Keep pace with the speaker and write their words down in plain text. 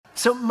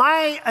So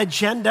my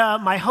agenda,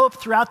 my hope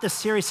throughout this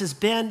series has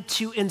been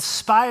to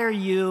inspire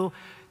you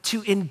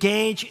to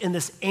engage in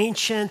this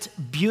ancient,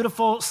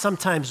 beautiful,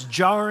 sometimes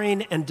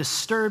jarring and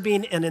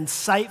disturbing and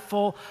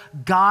insightful,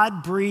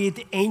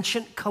 God-breathed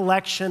ancient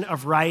collection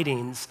of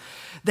writings,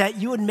 that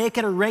you would make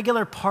it a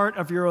regular part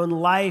of your own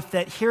life,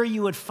 that here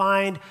you would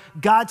find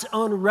God's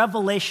own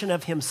revelation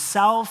of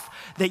himself,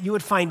 that you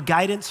would find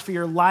guidance for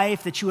your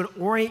life, that you would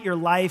orient your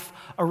life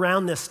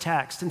around this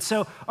text. And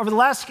so over the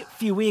last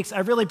few weeks,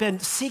 I've really been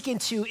seeking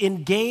to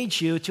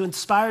engage you, to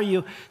inspire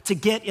you to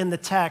get in the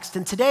text.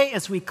 And today,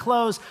 as we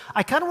close,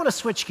 I kind of want to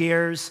switch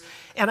gears,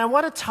 and I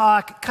want to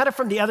talk kind of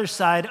from the other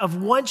side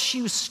of once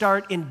you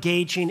start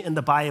engaging in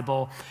the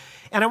Bible.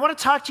 And I want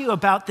to talk to you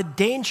about the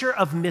danger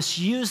of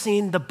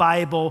misusing the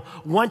Bible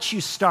once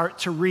you start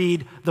to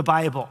read the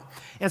Bible.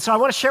 And so I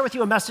want to share with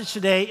you a message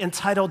today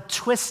entitled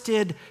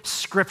Twisted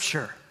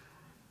Scripture.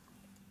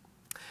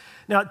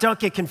 Now, don't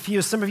get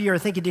confused. Some of you are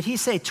thinking, did he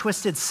say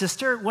Twisted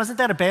Sister? Wasn't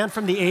that a band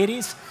from the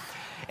 80s?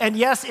 And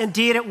yes,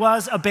 indeed, it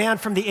was a band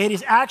from the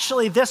 80s.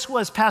 Actually, this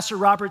was Pastor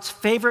Robert's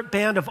favorite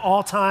band of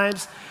all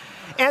times.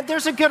 And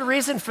there's a good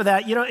reason for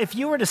that. You know, if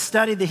you were to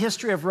study the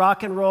history of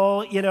rock and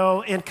roll, you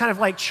know, and kind of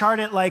like chart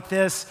it like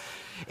this,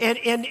 and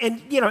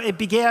you know, it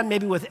began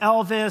maybe with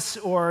Elvis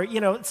or,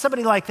 you know,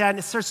 somebody like that, and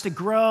it starts to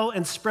grow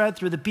and spread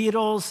through the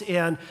Beatles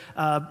and,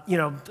 you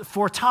know,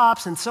 Four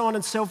Tops and so on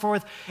and so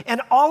forth.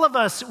 And all of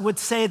us would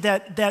say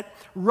that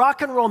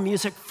rock and roll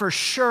music for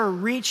sure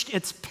reached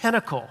its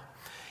pinnacle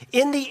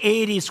in the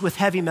 80s with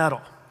heavy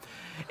metal.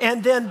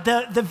 And then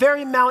the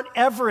very Mount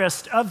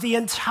Everest of the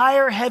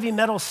entire heavy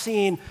metal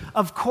scene,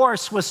 of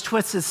course, was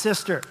Twisted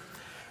Sister.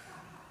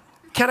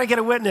 Can I get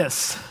a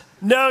witness?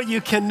 No, you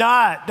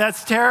cannot.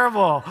 That's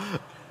terrible.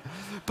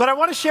 But I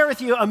want to share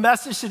with you a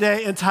message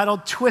today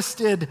entitled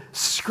Twisted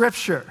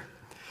Scripture.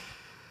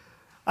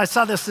 I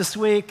saw this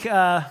week.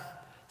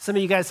 Some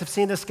of you guys have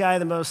seen this guy,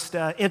 the most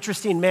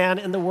interesting man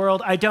in the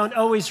world. I don't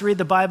always read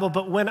the Bible,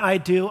 but when I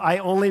do, I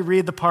only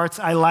read the parts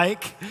I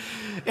like.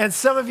 And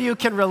some of you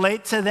can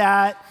relate to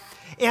that.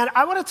 And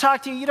I want to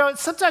talk to you, you know,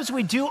 sometimes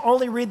we do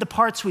only read the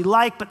parts we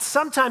like, but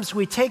sometimes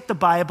we take the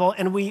Bible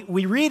and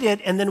we read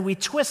it and then we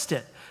twist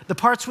it. The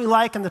parts we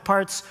like and the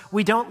parts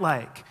we don't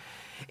like.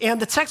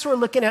 And the text we're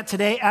looking at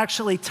today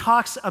actually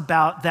talks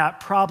about that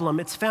problem.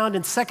 It's found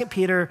in 2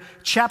 Peter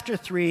chapter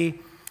 3,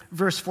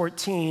 verse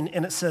 14,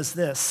 and it says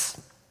this.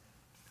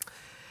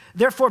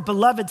 Therefore,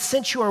 beloved,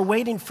 since you are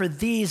waiting for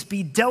these,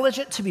 be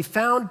diligent to be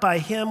found by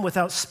him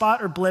without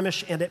spot or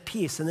blemish and at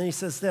peace. And then he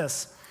says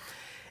this,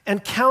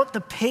 and count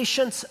the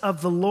patience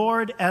of the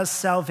Lord as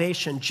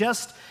salvation,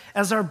 just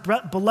as our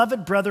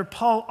beloved brother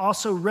Paul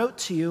also wrote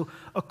to you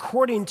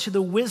according to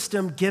the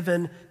wisdom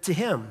given to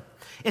him.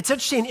 It's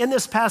interesting, in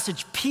this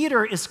passage,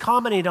 Peter is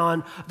commenting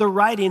on the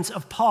writings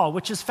of Paul,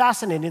 which is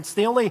fascinating. It's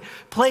the only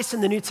place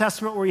in the New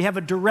Testament where you have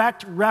a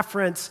direct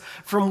reference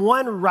from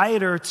one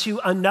writer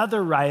to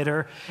another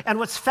writer. And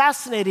what's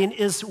fascinating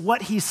is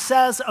what he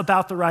says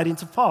about the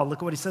writings of Paul. Look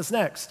at what he says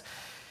next.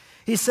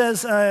 He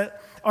says,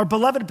 our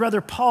beloved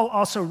brother Paul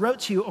also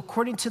wrote to you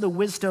according to the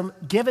wisdom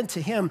given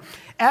to him,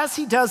 as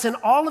he does in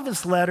all of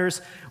his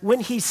letters when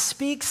he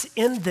speaks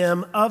in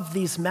them of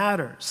these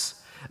matters.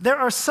 There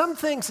are some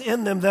things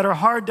in them that are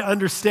hard to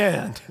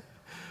understand.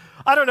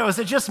 I don't know, is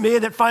it just me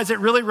that finds it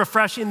really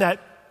refreshing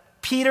that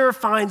Peter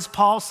finds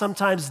Paul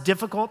sometimes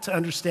difficult to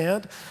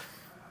understand?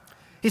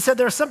 He said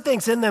there are some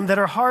things in them that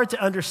are hard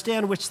to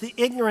understand, which the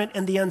ignorant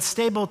and the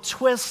unstable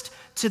twist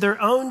to their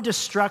own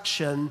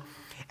destruction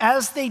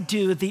as they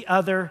do the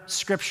other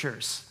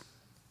scriptures.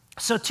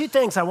 So 2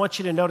 things I want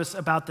you to notice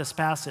about this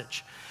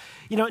passage.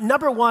 You know,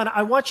 number one,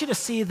 I want you to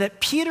see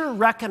that Peter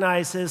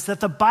recognizes that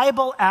the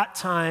Bible at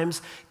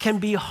times can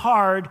be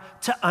hard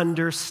to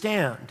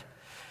understand.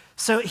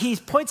 So he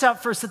points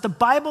out first that the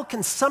Bible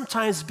can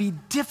sometimes be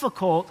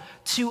difficult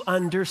to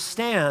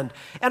understand.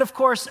 And of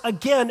course,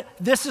 again,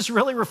 this is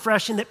really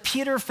refreshing that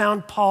Peter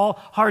found Paul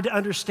hard to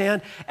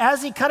understand.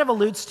 As he kind of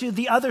alludes to,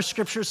 the other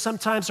scriptures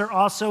sometimes are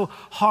also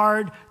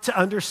hard to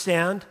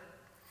understand.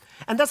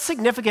 And that's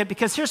significant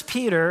because here's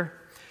Peter.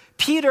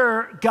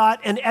 Peter got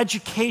an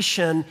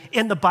education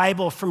in the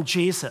Bible from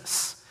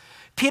Jesus.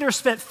 Peter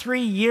spent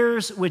 3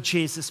 years with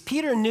Jesus.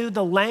 Peter knew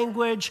the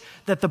language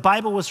that the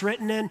Bible was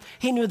written in.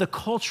 He knew the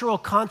cultural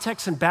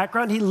context and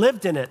background. He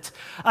lived in it.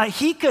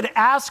 He could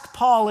ask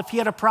Paul if he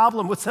had a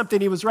problem with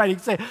something he was writing.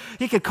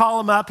 He could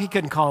call him up. He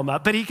couldn't call him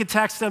up, but he could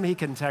text him. He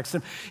couldn't text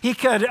him. He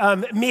could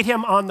meet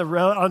him on the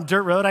road, on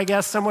dirt road, I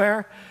guess,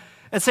 somewhere,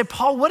 and say,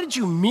 Paul, what did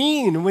you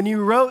mean when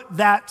you wrote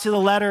that to the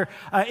letter,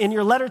 in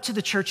your letter to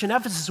the church in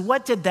Ephesus?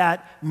 What did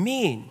that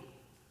mean?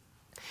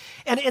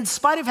 And in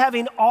spite of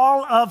having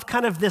all of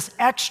kind of this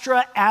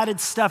extra added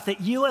stuff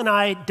that you and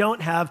I don't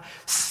have,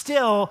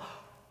 still,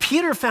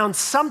 Peter found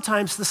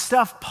sometimes the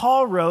stuff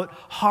Paul wrote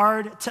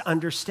hard to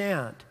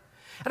understand.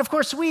 And of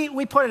course,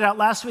 we pointed out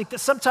last week that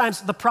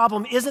sometimes the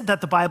problem isn't that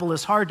the Bible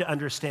is hard to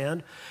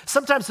understand.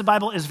 Sometimes the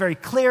Bible is very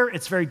clear,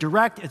 it's very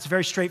direct, it's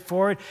very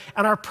straightforward,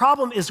 and our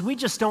problem is we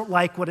just don't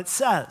like what it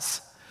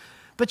says.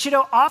 But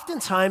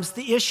oftentimes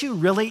the issue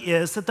really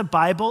is that the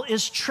Bible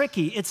is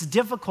tricky. It's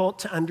difficult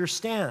to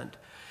understand.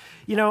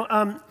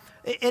 And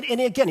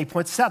again, he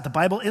points this out, the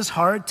Bible is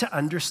hard to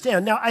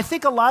understand. Now, I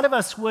think a lot of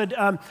us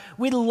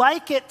we'd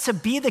like it to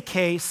be the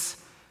case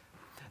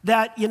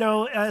that,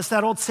 as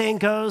that old saying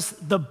goes,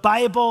 the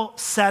Bible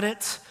said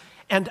it,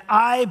 and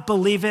I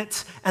believe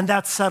it, and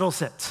that settles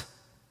it.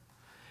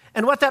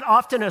 And what that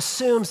often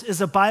assumes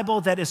is a Bible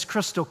that is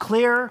crystal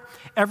clear.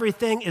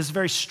 Everything is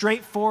very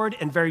straightforward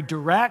and very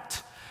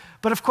direct.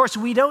 But of course,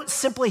 we don't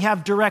simply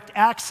have direct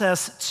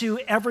access to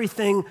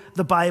everything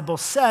the Bible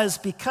says,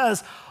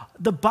 because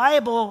the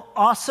Bible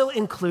also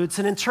includes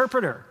an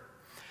interpreter.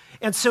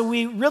 And so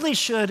we really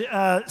should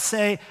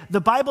say,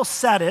 the Bible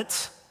said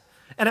it,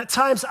 and at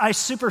times I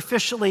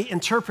superficially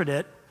interpret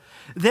it.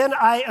 Then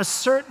I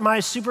assert my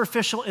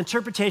superficial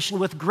interpretation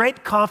with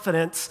great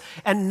confidence,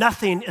 and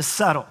nothing is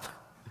settled.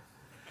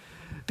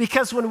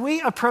 Because when we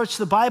approach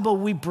the Bible,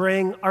 we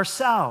bring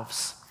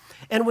ourselves.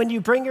 And when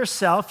you bring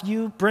yourself,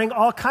 you bring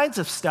all kinds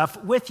of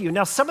stuff with you.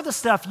 Now, some of the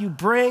stuff you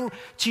bring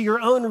to your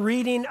own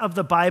reading of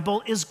the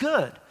Bible is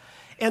good.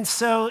 And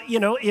so,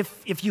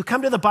 if you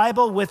come to the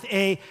Bible with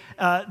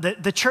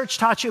the church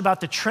taught you about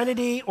the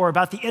Trinity or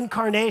about the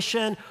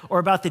incarnation or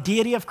about the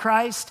deity of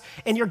Christ,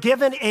 and you're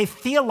given a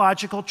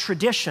theological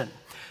tradition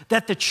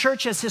that the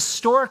church has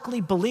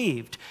historically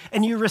believed,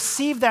 and you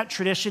receive that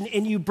tradition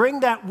and you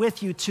bring that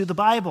with you to the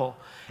Bible.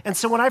 And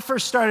so when I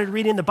first started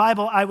reading the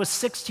Bible, I was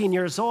 16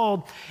 years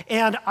old,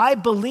 and I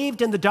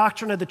believed in the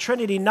doctrine of the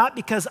Trinity, not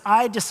because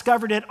I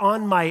discovered it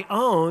on my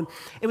own.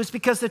 It was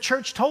because the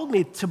church told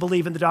me to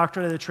believe in the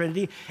doctrine of the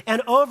Trinity.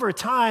 And over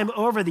time,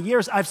 over the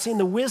years, I've seen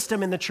the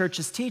wisdom in the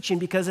church's teaching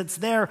because it's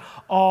there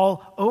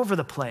all over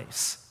the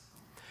place.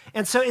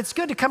 And so it's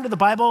good to come to the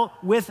Bible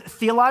with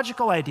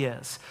theological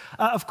ideas.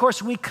 Of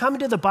course, we come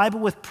to the Bible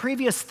with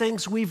previous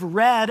things we've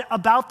read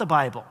about the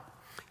Bible,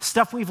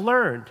 stuff we've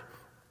learned.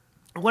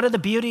 One of the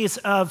beauties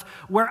of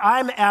where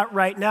I'm at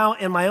right now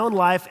in my own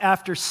life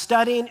after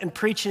studying and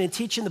preaching and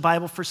teaching the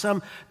Bible for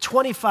some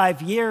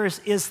 25 years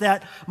is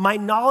that my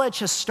knowledge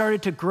has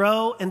started to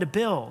grow and to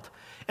build.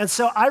 And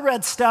so I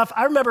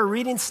remember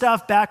reading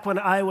stuff back when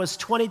I was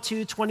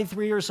 22,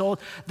 23 years old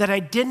that I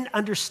didn't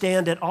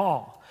understand at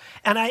all.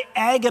 And I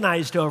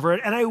agonized over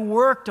it, and I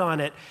worked on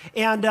it,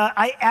 and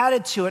I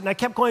added to it, and I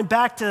kept going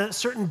back to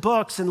certain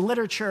books and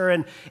literature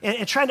and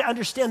trying to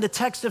understand the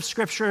text of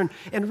Scripture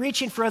and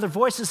reaching for other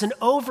voices. And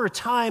over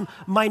time,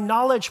 my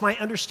knowledge, my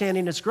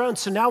understanding has grown.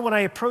 So now when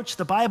I approach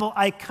the Bible,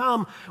 I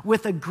come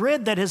with a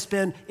grid that has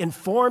been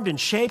informed and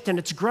shaped, and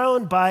it's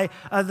grown by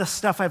the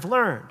stuff I've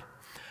learned.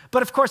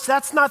 But of course,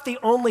 that's not the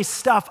only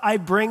stuff I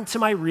bring to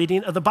my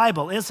reading of the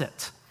Bible, is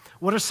it?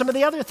 What are some of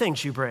the other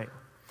things you bring?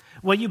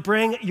 Well, you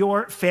bring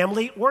your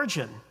family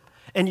origin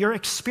and your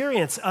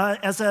experience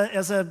as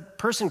a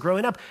person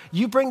growing up.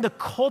 You bring the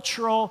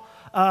cultural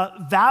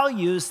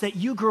values that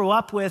you grew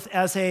up with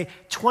as a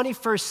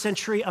 21st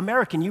century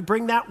American. You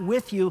bring that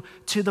with you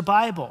to the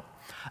Bible.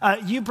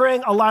 You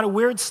bring a lot of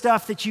weird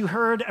stuff that you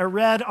heard or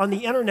read on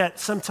the internet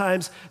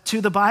sometimes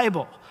to the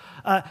Bible.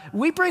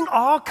 We bring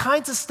all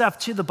kinds of stuff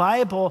to the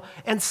Bible,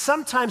 and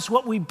sometimes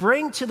what we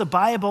bring to the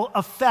Bible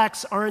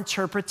affects our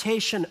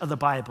interpretation of the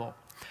Bible.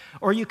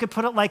 Or you could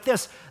put it like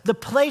this: the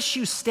place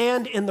you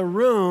stand in the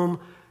room,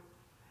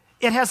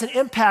 it has an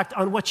impact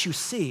on what you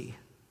see.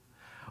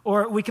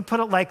 Or we could put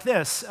it like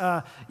this,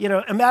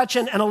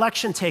 imagine an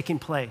election taking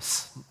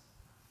place.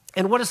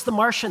 And what does the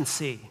Martian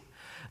see?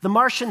 The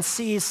Martian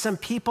sees some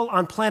people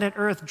on planet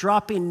Earth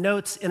dropping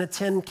notes in a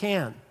tin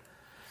can.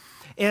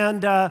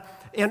 And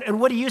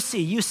what do you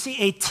see? You see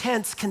a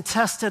tense,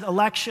 contested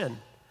election.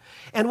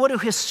 And what do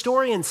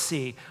historians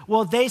see?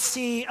 Well, they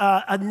see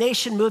a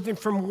nation moving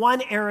from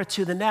one era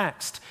to the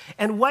next.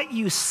 And what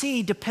you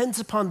see depends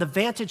upon the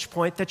vantage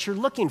point that you're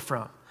looking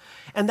from.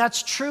 And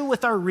that's true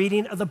with our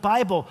reading of the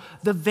Bible.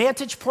 The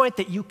vantage point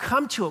that you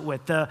come to it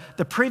with,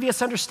 the previous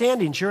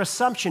understandings, your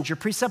assumptions, your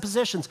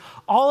presuppositions,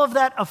 all of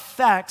that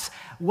affects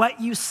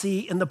what you see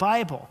in the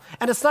Bible.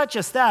 And it's not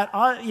just that.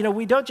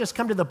 We don't just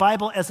come to the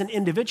Bible as an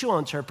individual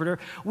interpreter.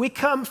 We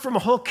come from a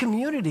whole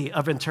community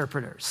of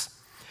interpreters.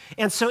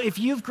 And so if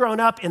you've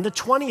grown up in the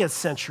 20th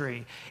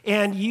century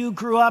and you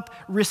grew up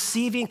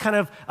receiving kind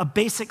of a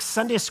basic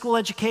Sunday school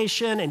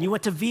education and you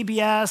went to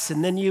VBS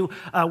and then you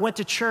went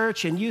to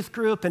church and youth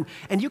group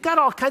and you got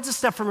all kinds of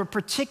stuff from a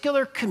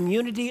particular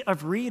community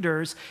of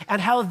readers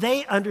and how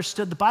they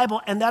understood the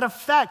Bible, and that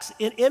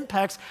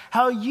impacts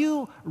how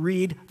you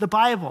read the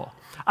Bible.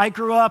 I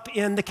grew up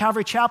in the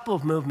Calvary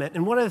Chapel movement,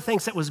 and one of the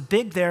things that was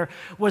big there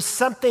was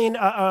something,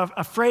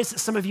 a phrase that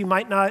some of you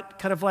might not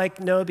kind of like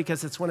know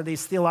because it's one of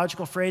these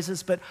theological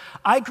phrases, but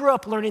I grew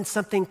up learning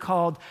something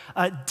called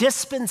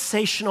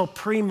dispensational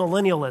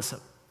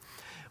premillennialism,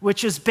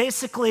 which is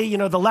basically,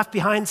 the Left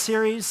Behind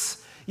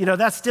series.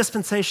 That's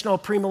dispensational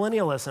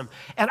premillennialism.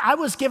 And I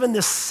was given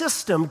this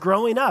system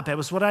growing up. It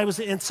was what I was,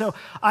 and so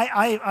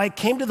I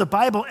came to the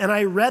Bible and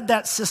I read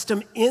that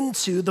system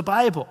into the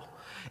Bible.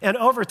 And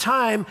over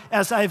time,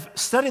 as I've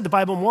studied the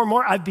Bible more and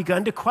more, I've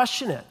begun to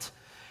question it.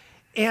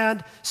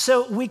 And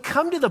so we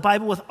come to the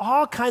Bible with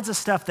all kinds of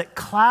stuff that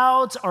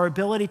clouds our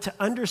ability to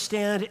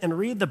understand and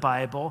read the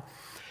Bible.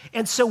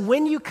 And so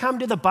when you come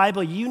to the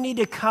Bible, you need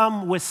to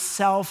come with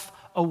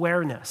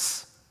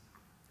self-awareness.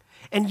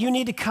 And you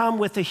need to come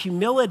with a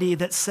humility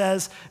that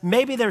says,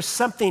 maybe there's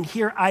something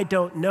here I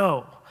don't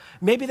know.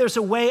 Maybe there's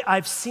a way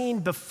I've seen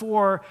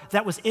before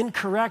that was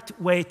incorrect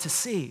way to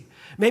see.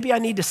 Maybe I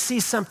need to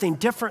see something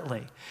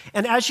differently.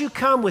 And as you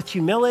come with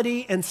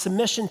humility and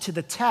submission to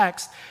the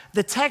text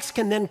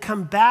can then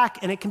come back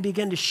and it can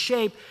begin to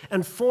shape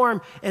and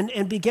form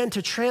and begin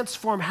to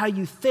transform how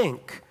you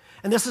think.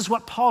 And this is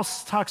what Paul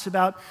talks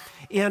about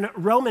in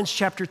Romans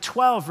chapter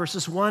 12,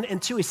 verses 1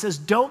 and 2. He says,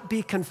 don't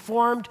be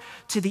conformed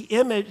to the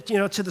image,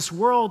 to this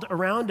world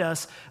around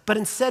us, but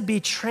instead be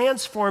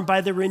transformed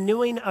by the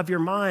renewing of your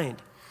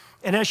mind.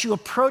 And as you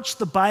approach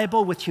the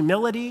Bible with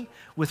humility,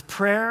 with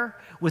prayer,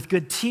 with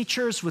good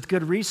teachers, with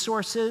good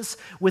resources,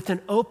 with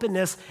an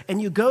openness,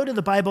 and you go to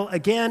the Bible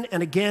again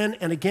and again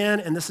and again,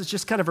 and this is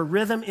just kind of a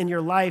rhythm in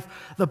your life,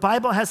 the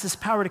Bible has this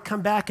power to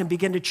come back and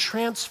begin to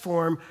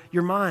transform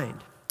your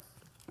mind.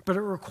 But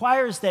it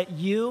requires that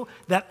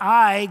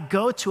I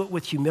go to it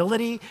with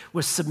humility,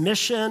 with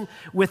submission,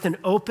 with an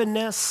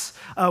openness,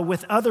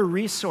 with other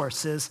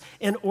resources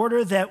in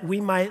order that we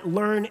might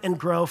learn and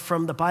grow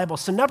from the Bible.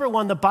 So number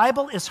one, the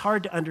Bible is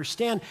hard to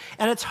understand.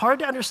 And it's hard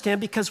to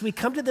understand because we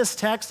come to this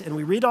text and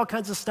we read all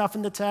kinds of stuff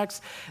in the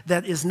text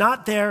that is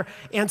not there.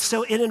 And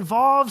so it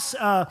involves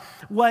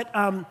what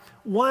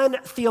one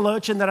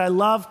theologian that I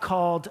love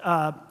called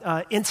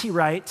N.T.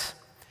 Wright.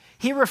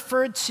 He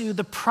referred to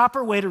the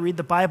proper way to read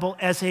the Bible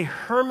as a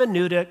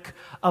hermeneutic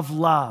of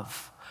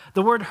love.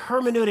 The word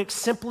hermeneutic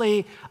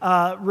simply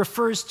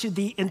refers to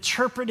the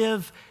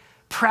interpretive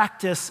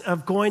practice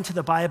of going to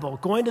the Bible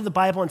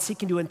and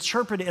seeking to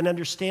interpret it and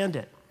understand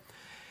it.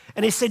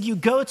 And he said, you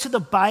go to the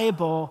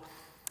Bible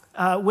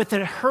with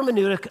a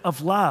hermeneutic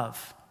of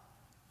love.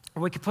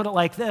 Or we could put it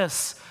like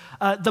this.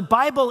 The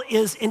Bible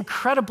is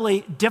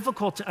incredibly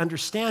difficult to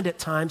understand at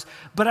times,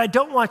 but I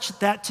don't want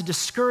that to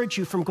discourage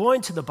you from going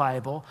to the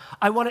Bible.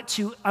 I want it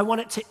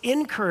to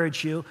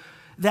encourage you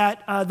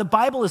that the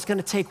Bible is going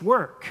to take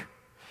work.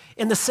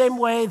 In the same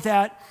way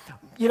that,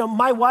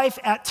 my wife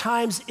at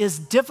times is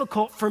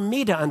difficult for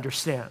me to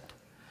understand.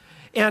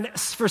 And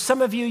for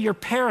some of you, your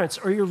parents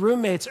or your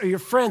roommates or your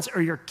friends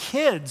or your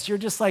kids, you're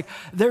just like,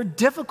 they're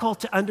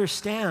difficult to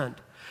understand.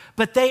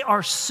 But they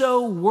are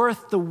so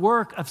worth the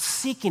work of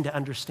seeking to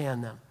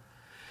understand them.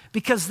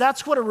 Because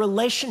that's what a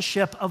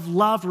relationship of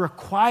love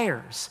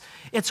requires.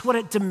 It's what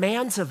it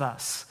demands of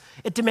us.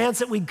 It demands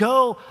that we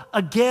go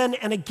again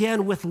and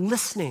again with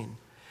listening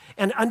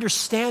and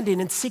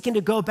understanding and seeking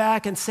to go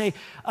back and say,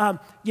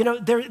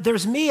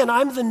 there's me and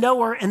I'm the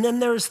knower, and then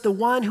there's the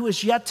one who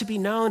is yet to be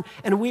known,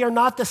 and we are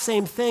not the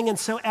same thing. And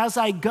so as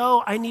I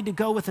go, I need to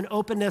go with an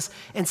openness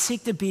and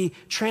seek to be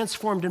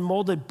transformed and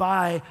molded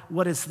by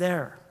what is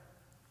there.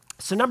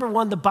 So number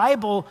one, the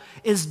Bible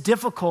is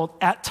difficult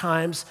at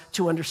times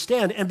to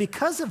understand. And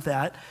because of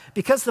that,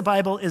 because the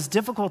Bible is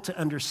difficult to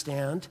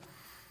understand,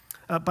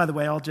 by the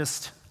way,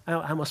 I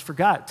almost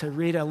forgot to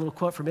read a little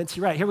quote from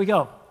N.T. Wright. Here we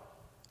go.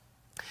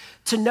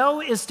 To know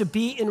is to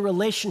be in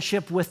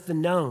relationship with the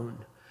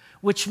known,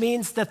 which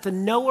means that the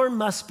knower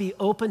must be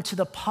open to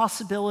the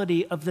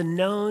possibility of the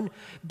known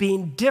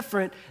being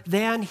different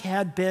than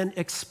had been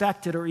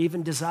expected or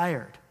even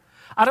desired.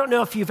 I don't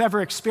know if you've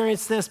ever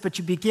experienced this, but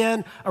you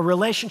begin a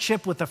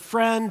relationship with a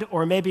friend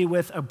or maybe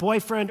with a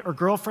boyfriend or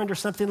girlfriend or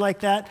something like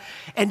that,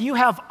 and you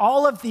have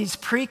all of these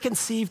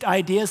preconceived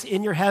ideas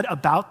in your head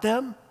about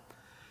them,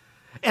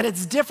 and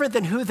it's different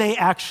than who they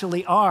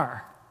actually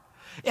are.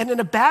 And in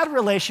a bad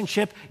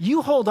relationship,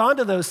 you hold on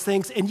to those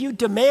things and you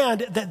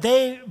demand that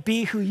they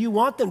be who you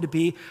want them to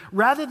be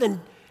rather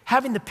than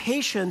having the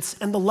patience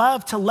and the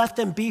love to let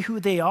them be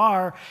who they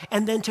are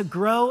and then to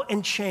grow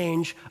and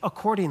change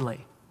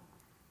accordingly.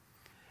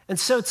 And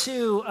so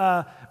too,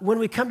 when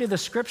we come to the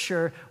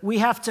scripture, we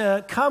have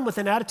to come with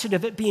an attitude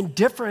of it being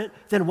different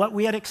than what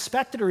we had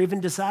expected or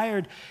even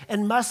desired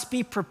and must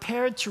be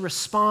prepared to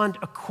respond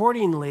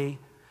accordingly.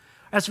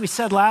 As we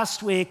said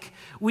last week,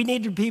 we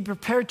need to be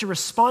prepared to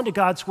respond to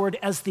God's word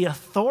as the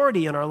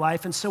authority in our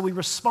life. And so we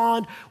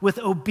respond with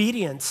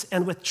obedience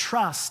and with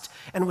trust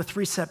and with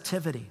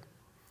receptivity.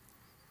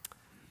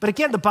 But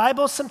again, the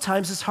Bible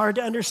sometimes is hard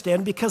to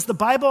understand because the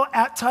Bible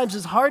at times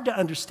is hard to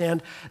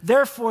understand.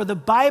 Therefore, the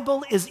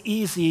Bible is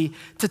easy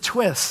to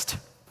twist.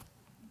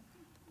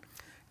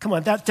 Come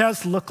on, that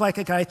does look like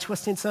a guy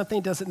twisting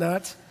something, does it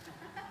not?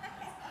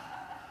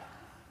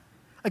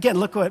 Again,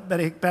 look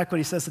back what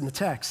he says in the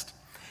text.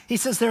 He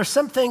says there are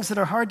some things that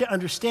are hard to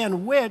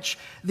understand, which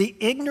the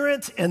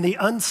ignorant and the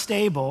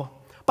unstable,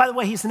 by the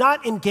way, he's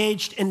not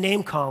engaged in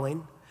name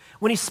calling.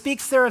 When he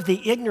speaks there of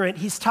the ignorant,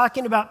 he's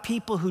talking about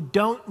people who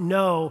don't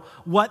know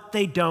what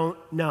they don't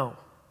know.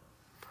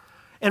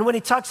 And when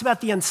he talks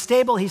about the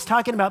unstable, he's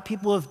talking about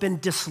people who have been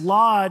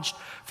dislodged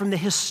from the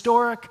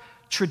historic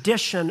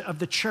tradition of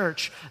the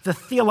church, the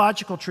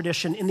theological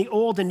tradition in the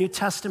Old and New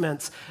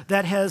Testaments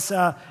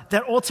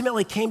that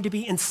ultimately came to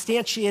be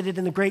instantiated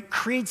in the great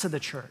creeds of the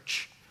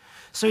church.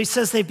 So he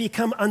says they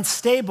become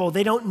unstable.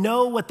 They don't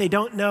know what they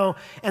don't know.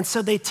 And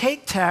so they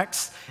take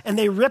texts and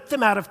they rip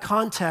them out of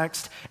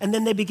context, and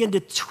then they begin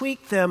to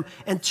tweak them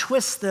and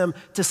twist them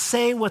to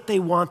say what they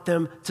want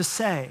them to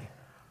say.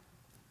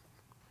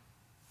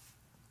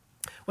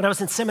 When I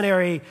was in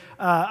seminary,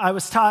 I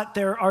was taught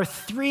there are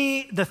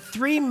the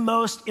three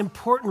most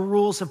important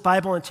rules of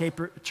Bible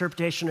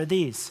interpretation are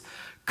these: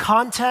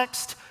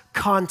 context,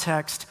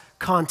 context,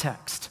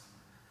 context.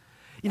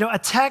 You know, a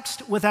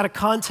text without a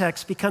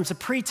context becomes a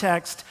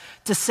pretext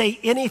to say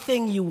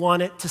anything you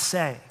want it to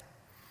say.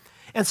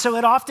 And so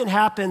it often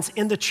happens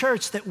in the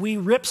church that we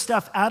rip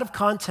stuff out of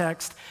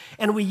context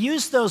and we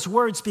use those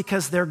words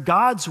because they're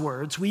God's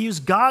words. We use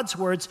God's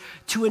words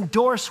to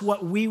endorse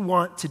what we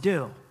want to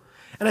do.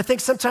 And I think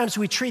sometimes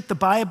we treat the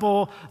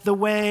Bible the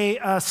way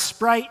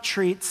Sprite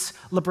treats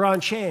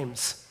LeBron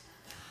James.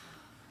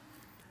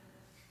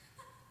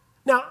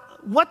 Now,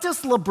 what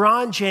does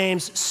LeBron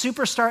James,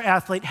 superstar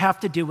athlete, have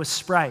to do with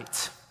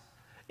Sprite?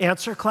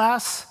 Answer,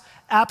 class?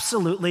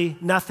 Absolutely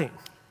nothing.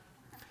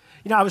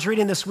 You know, I was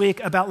reading this week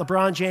about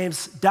LeBron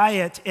James'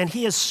 diet, and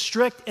he is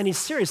strict and he's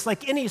serious,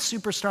 like any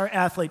superstar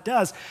athlete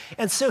does.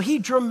 And so he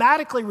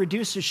dramatically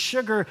reduces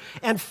sugar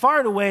and far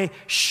and away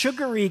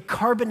sugary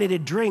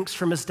carbonated drinks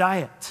from his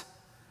diet.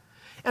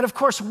 And of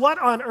course, what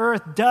on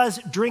earth does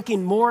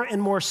drinking more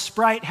and more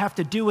Sprite have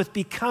to do with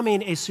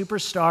becoming a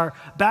superstar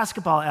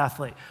basketball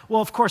athlete?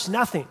 Well, of course,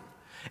 nothing.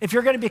 If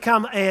you're going to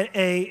become an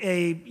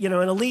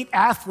elite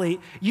athlete,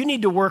 you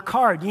need to work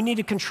hard. You need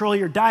to control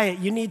your diet.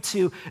 You need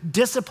to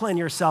discipline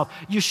yourself.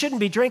 You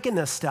shouldn't be drinking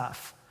this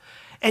stuff.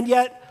 And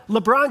yet,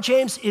 LeBron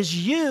James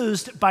is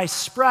used by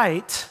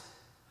Sprite.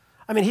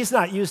 I mean, he's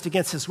not used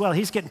against his will.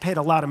 He's getting paid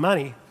a lot of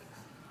money.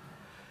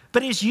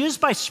 But he's used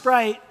by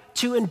Sprite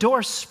to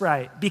endorse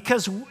Sprite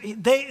because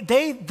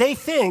they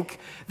think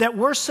that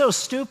we're so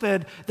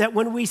stupid that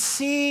when we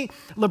see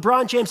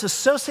LeBron James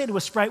associated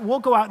with Sprite, we'll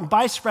go out and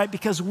buy Sprite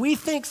because we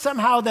think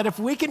somehow that if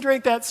we can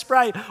drink that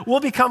Sprite, we'll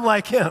become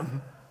like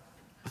him.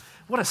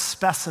 What a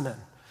specimen.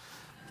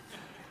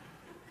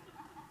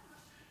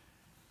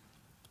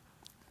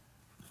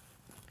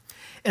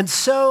 And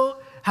so,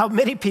 how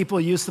many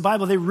people use the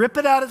Bible. They rip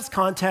it out of its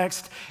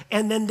context,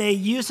 and then they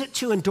use it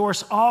to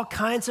endorse all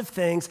kinds of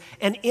things.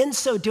 And in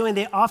so doing,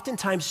 they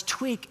oftentimes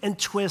tweak and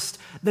twist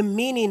the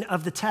meaning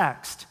of the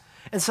text.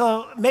 And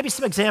so maybe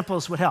some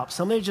examples would help.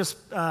 So let me just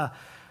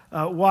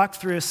walk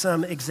through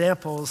some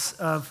examples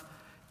of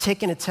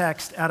taking a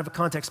text out of a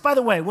context. By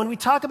the way, when we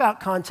talk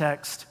about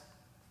context,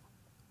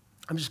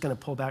 I'm just going to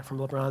pull back from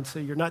LeBron so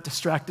you're not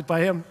distracted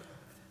by him.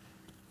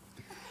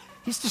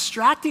 He's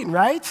distracting,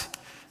 right?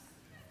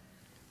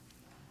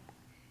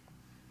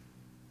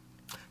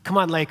 Come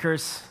on,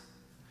 Lakers.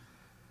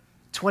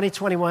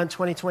 2021,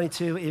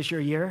 2022 is your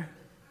year.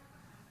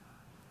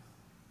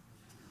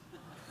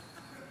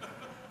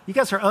 You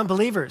guys are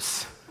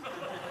unbelievers.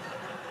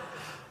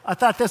 I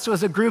thought this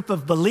was a group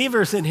of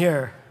believers in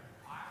here.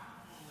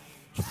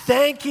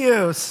 Thank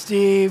you,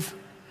 Steve.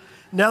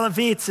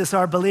 Nelavitz is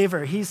our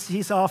believer.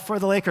 He's all for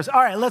the Lakers.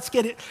 All right, let's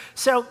get it.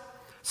 So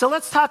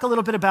let's talk a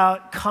little bit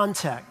about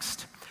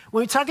context.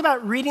 When we talk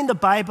about reading the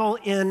Bible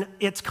in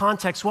its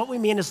context, what we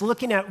mean is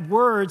looking at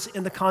words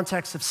in the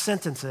context of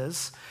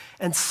sentences,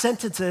 and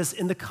sentences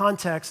in the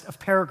context of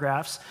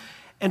paragraphs,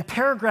 and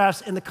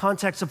paragraphs in the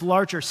context of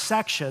larger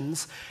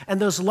sections, and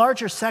those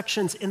larger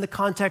sections in the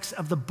context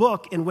of the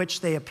book in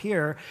which they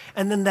appear,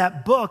 and then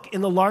that book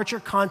in the larger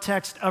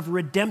context of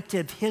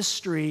redemptive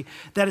history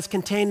that is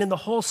contained in the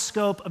whole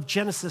scope of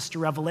Genesis to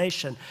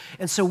Revelation.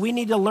 And so we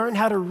need to learn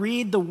how to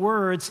read the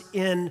words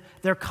in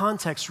their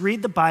context,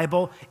 read the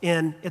Bible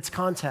in its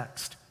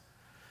context.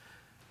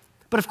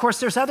 But of course,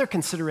 there's other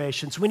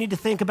considerations. We need to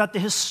think about the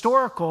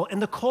historical and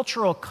the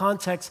cultural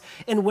context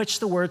in which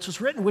the words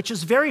was written, which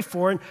is very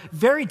foreign,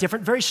 very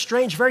different, very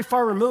strange, very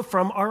far removed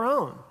from our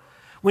own.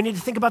 We need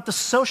to think about the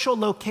social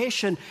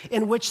location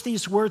in which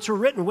these words were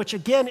written, which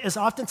again is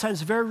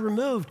oftentimes very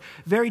removed,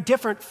 very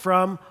different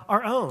from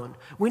our own.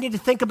 We need to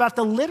think about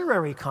the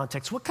literary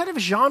context. What kind of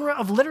genre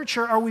of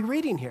literature are we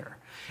reading here?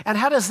 And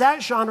how does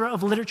that genre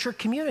of literature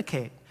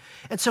communicate?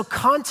 And so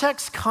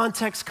context,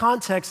 context,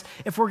 context,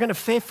 if we're going to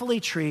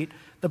faithfully treat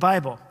the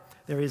Bible.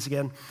 There he is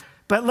again.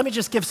 But let me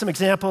just give some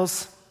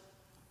examples.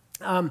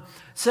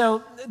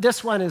 So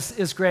this one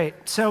is great.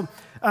 So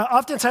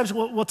oftentimes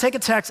we'll take a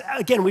text,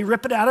 again, we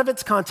rip it out of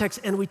its context,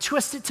 and we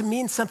twist it to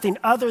mean something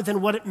other than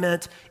what it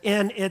meant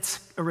in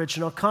its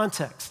original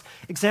context.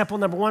 Example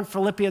number one,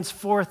 Philippians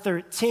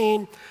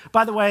 4:13.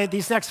 By the way,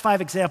 these next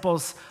 5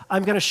 examples,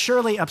 I'm going to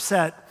surely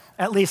upset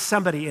at least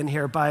somebody in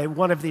here by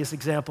one of these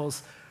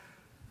examples.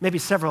 Maybe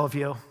several of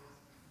you.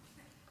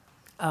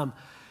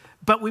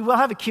 But we will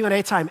have a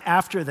Q&A time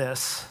after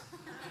this.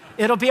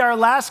 It'll be our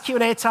last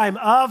Q&A time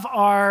of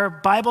our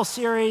Bible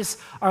series,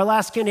 our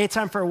last Q&A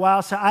time for a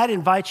while. So I'd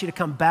invite you to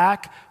come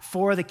back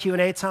for the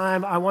Q&A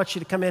time. I want you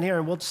to come in here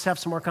and we'll just have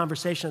some more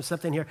conversation of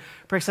something here,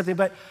 break something.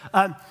 But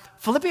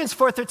Philippians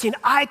 4:13,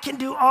 I can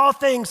do all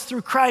things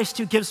through Christ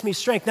who gives me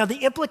strength. Now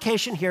the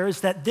implication here is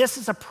that this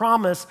is a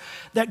promise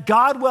that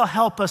God will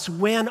help us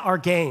win our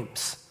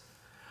games.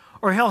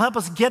 or he'll help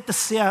us get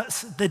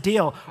the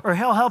deal, or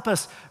he'll help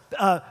us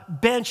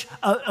bench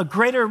a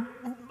greater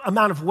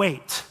amount of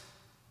weight.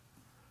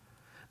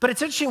 But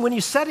it's interesting, when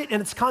you set it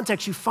in its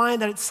context, you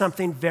find that it's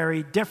something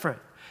very different.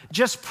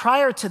 Just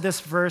prior to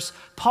this verse,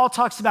 Paul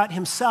talks about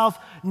himself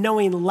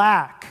knowing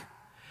lack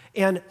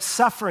and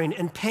suffering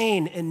and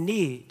pain and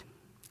need.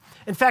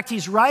 In fact,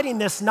 he's writing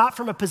this not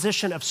from a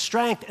position of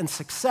strength and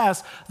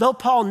success. Though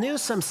Paul knew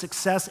some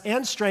success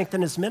and strength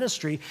in his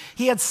ministry,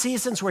 he had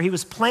seasons where he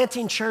was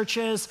planting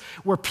churches,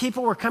 where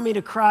people were coming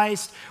to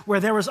Christ, where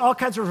there was all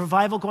kinds of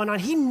revival going on.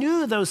 He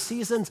knew those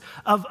seasons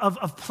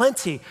of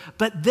plenty,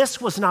 but this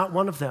was not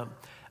one of them.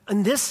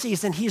 In this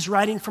season, he's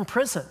writing from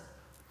prison.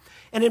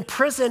 And in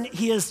prison,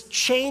 he is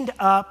chained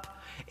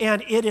up,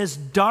 and it is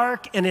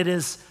dark, and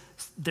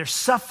there's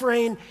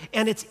suffering,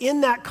 and it's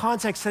in that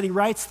context that he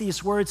writes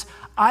these words,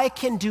 I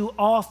can do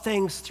all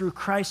things through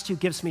Christ who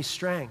gives me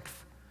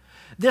strength.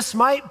 This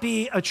might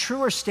be a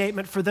truer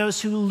statement for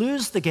those who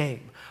lose the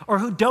game, or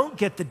who don't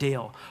get the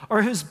deal,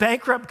 or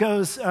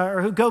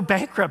who go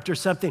bankrupt or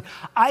something.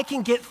 I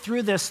can get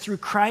through this through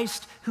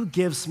Christ who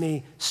gives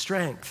me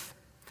strength.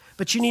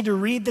 But you need to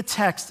read the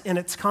text in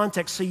its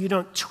context so you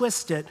don't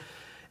twist it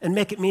and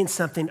make it mean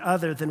something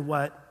other than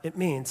what it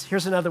means.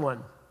 Here's another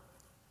one.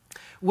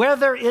 Where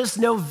there is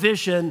no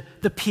vision,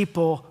 the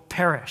people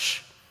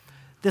perish.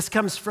 This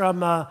comes from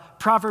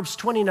Proverbs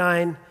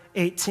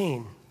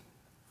 29:18.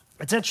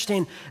 It's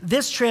interesting.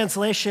 This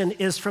translation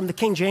is from the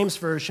King James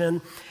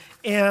Version,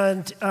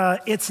 and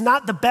it's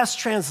not the best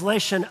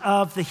translation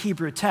of the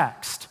Hebrew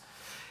text.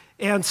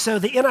 And so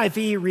the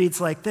NIV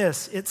reads like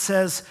this. It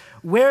says,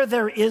 where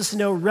there is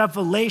no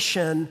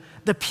revelation,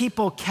 the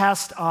people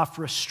cast off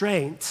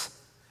restraint.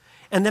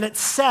 And then it's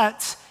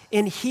set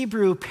in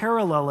Hebrew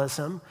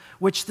parallelism,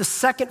 which the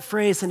second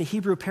phrase in a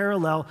Hebrew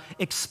parallel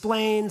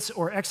explains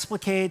or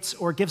explicates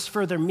or gives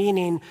further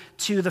meaning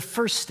to the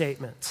first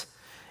statement.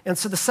 And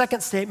so the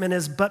second statement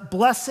is, but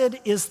blessed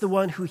is the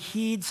one who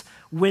heeds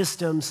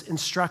wisdom's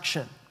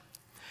instruction.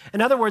 In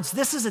other words,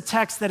 this is a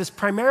text that is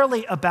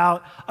primarily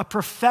about a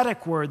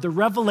prophetic word, the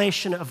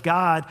revelation of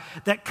God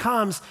that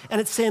comes,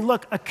 and it's saying,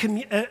 look,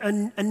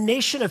 a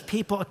nation of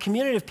people, a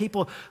community of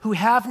people who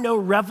have no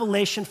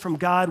revelation from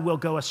God will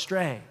go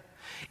astray.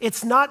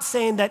 It's not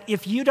saying that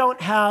if you don't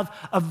have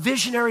a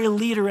visionary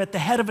leader at the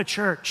head of a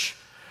church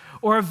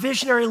or a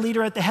visionary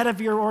leader at the head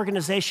of your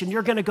organization,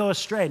 you're going to go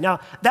astray.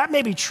 Now, that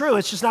may be true.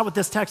 It's just not what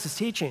this text is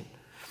teaching.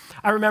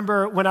 I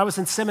remember when I was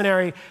in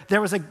seminary,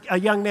 there was a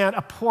young man,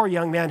 a poor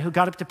young man, who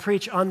got up to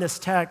preach on this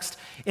text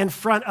in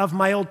front of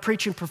my old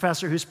preaching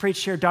professor who's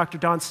preached here, Dr.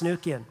 Don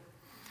Sanukian.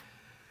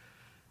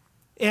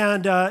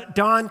 And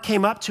Don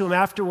came up to him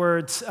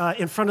afterwards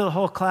in front of the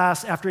whole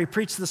class after he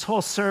preached this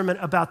whole sermon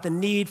about the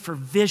need for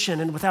vision.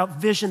 And without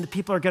vision, the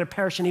people are going to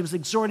perish. And he was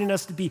exhorting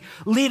us to be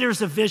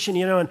leaders of vision,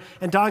 you know.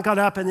 And Don got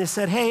up and he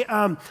said, hey,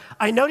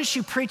 I noticed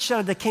you preached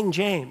out of the King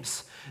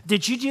James.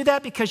 Did you do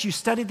that because you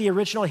studied the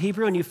original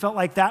Hebrew and you felt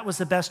like that was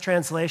the best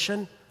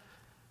translation?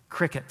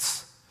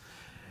 Crickets.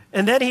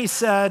 And then he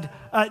said,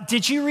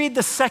 did you read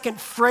the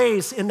second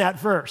phrase in that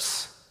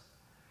verse?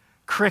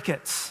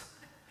 Crickets.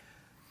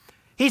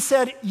 He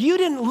said, you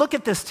didn't look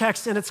at this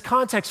text in its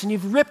context and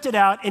you've ripped it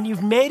out and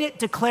you've made it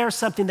declare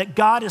something that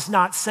God is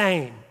not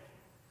saying.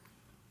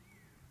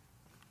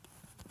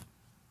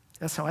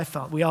 That's how I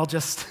felt. We all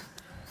just...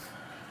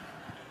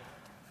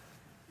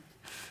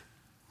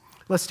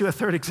 Let's do a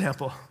third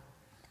example.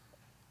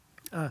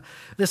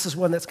 This is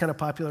one that's kind of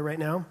popular right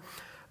now.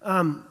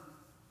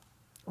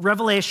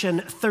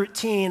 Revelation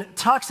 13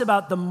 talks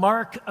about the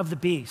mark of the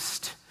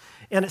beast.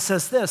 And it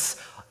says this,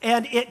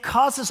 and it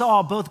causes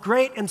all, both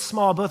great and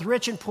small, both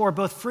rich and poor,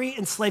 both free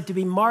and slave, to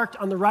be marked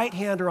on the right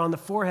hand or on the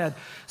forehead,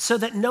 so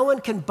that no one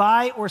can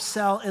buy or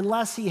sell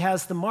unless he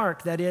has the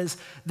mark, that is,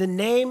 the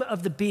name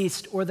of the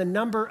beast or the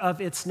number of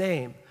its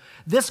name.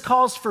 This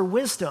calls for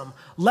wisdom.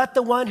 Let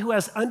the one who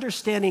has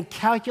understanding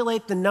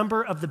calculate the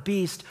number of the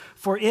beast,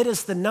 for it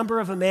is the number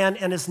of a man,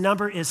 and his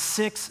number is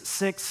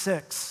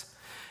 666.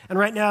 And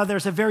right now,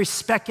 there's a very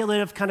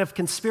speculative kind of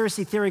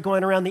conspiracy theory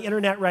going around the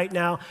internet right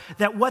now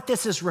that what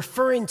this is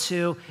referring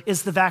to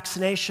is the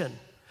vaccination.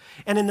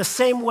 And in the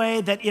same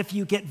way that if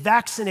you get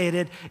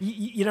vaccinated,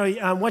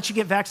 once you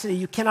get vaccinated,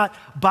 you cannot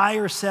buy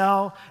or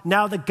sell.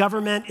 Now the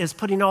government is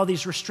putting all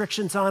these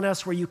restrictions on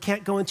us where you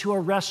can't go into a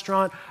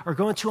restaurant or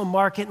go into a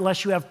market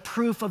unless you have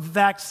proof of the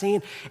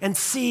vaccine. And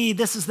see,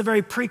 this is the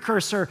very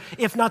precursor,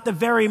 if not the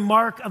very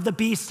mark of the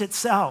beast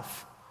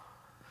itself.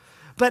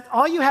 But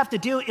all you have to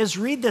do is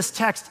read this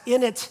text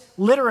in its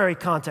literary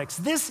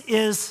context. This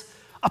is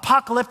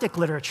apocalyptic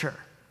literature.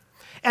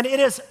 And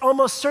it is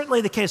almost certainly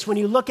the case. When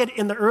you look at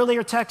in the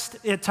earlier text,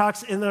 it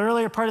talks, in the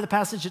earlier part of the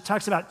passage, it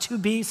talks about two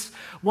beasts,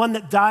 one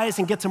that dies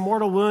and gets a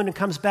mortal wound and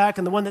comes back,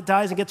 and the one that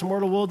dies and gets a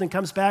mortal wound and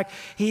comes back.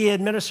 He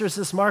administers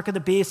this mark of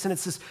the beast, and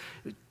it's this,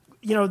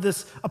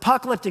 this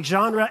apocalyptic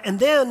genre. And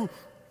then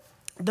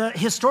the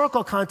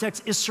historical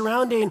context is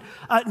surrounding,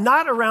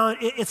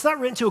 it's not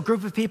written to a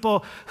group of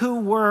people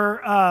who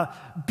were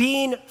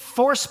being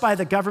forced by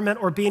the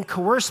government or being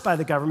coerced by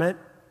the government,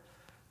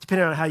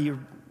 depending on how you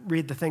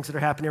read the things that are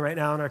happening right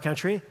now in our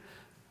country.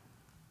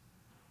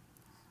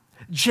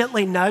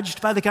 Gently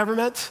nudged by the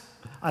government.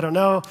 I don't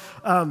know.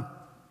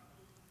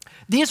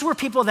 These were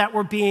people that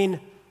were being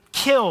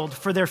killed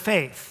for their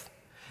faith.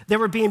 They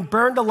were being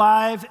burned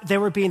alive. They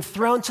were being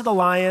thrown to the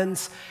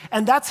lions.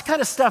 And that's the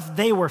kind of stuff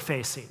they were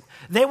facing.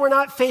 They were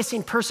not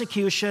facing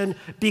persecution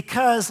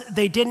because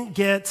they didn't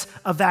get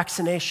a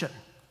vaccination.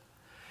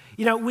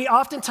 You know, we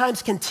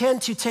oftentimes can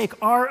tend to take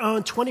our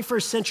own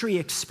 21st century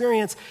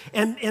experience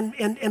and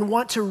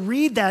want to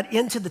read that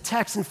into the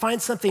text and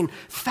find something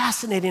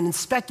fascinating and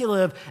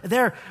speculative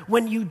there.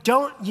 When you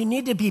don't, you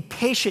need to be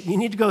patient. You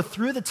need to go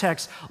through the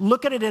text,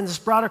 look at it in this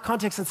broader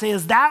context and say,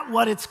 is that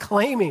what it's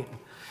claiming?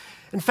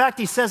 In fact,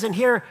 he says in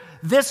here,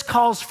 this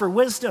calls for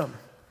wisdom,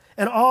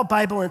 and all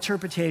Bible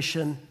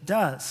interpretation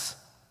does.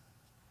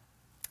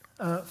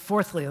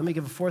 Fourthly, let me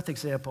give a fourth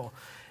example.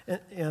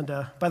 And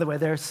by the way,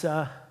 there's...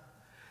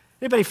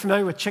 Anybody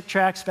familiar with Chick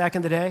Tracts back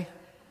in the day?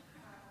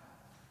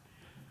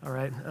 All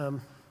right.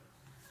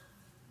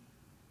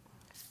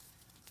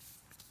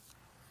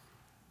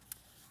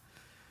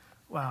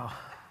 Wow.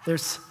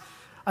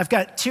 I've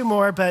got two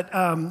more, but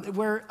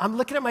I'm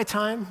looking at my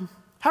time.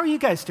 How are you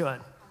guys doing?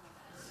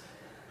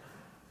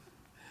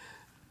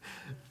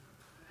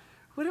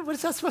 What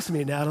is that supposed to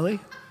mean,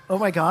 Natalie? Oh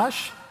my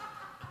gosh.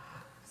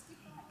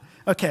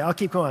 Okay, I'll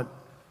keep going.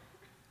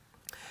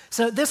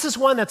 So this is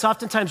one that's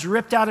oftentimes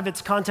ripped out of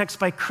its context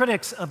by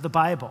critics of the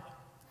Bible.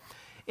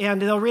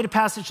 And they'll read a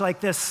passage like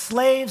this: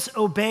 slaves,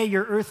 obey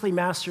your earthly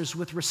masters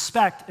with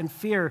respect and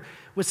fear,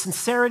 with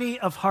sincerity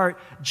of heart,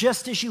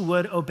 just as you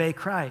would obey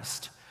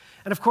Christ.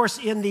 And of course,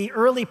 in the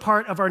early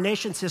part of our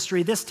nation's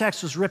history, this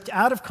text was ripped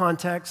out of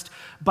context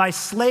by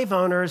slave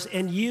owners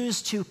and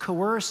used to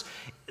coerce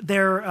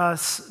their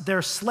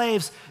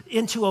slaves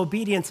into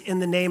obedience in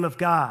the name of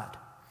God.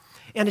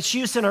 And it's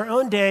used in our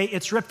own day.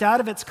 It's ripped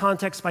out of its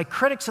context by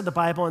critics of the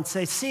Bible and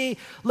say, see,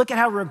 look at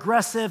how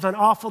regressive and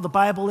awful the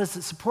Bible is.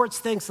 It supports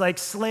things like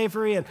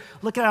slavery, and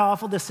look at how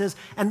awful this is.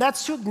 And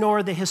that's to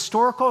ignore the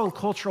historical and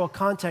cultural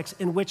context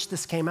in which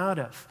this came out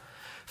of.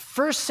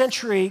 First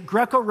century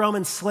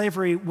Greco-Roman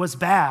slavery was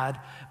bad,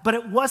 but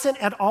it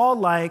wasn't at all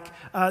like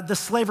the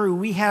slavery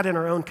we had in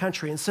our own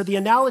country. And so the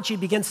analogy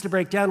begins to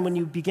break down when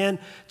you begin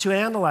to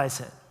analyze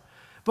it.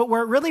 But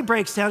where it really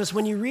breaks down is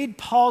when you read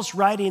Paul's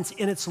writings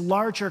in its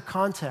larger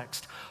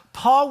context.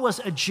 Paul was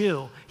a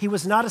Jew. He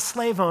was not a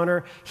slave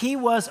owner. He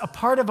was a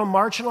part of a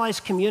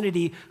marginalized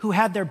community who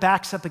had their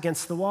backs up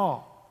against the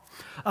wall.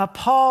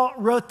 Paul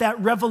wrote that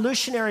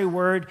revolutionary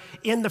word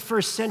in the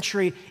first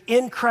century: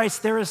 in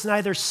Christ there is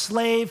neither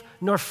slave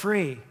nor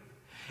free.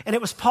 And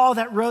it was Paul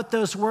that wrote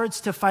those words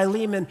to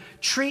Philemon: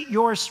 treat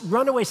your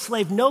runaway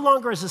slave no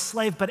longer as a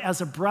slave, but as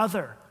a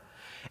brother.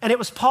 And it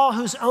was Paul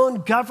whose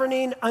own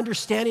governing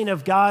understanding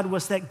of God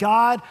was that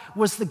God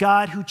was the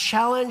God who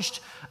challenged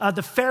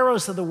the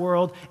pharaohs of the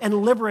world and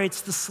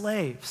liberates the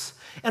slaves.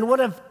 And one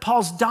of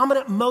Paul's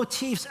dominant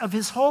motifs of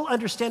his whole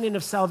understanding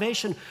of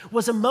salvation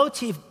was a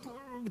motif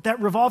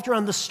that revolved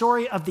around the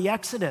story of the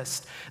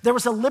Exodus. There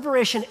was a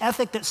liberation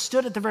ethic that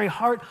stood at the very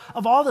heart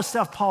of all the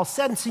stuff Paul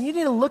said. And so you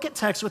need to look at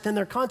texts within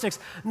their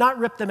context, not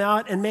rip them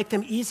out and make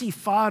them easy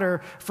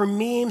fodder for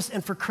memes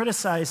and for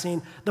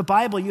criticizing the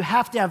Bible. You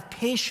have to have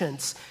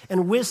patience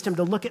and wisdom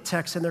to look at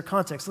texts in their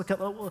context. We'll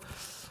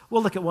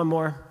look at one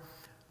more.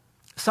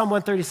 Psalm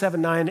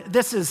 137:9.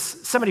 This is,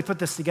 somebody put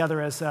this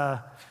together as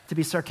to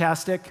be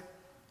sarcastic.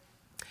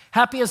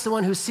 Happy is the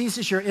one who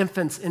seizes your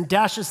infants and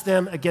dashes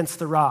them against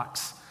the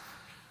rocks.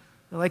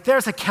 Like,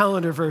 there's a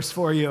calendar verse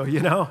for you,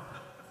 you know?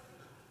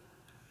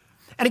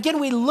 And again,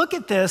 we look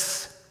at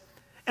this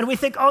and we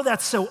think, oh,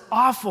 that's so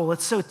awful.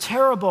 It's so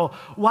terrible.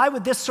 Why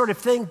would this sort of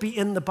thing be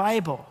in the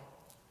Bible?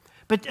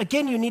 But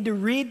again, you need to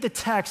read the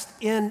text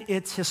in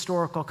its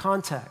historical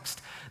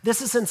context.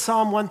 This is in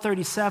Psalm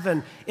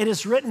 137. It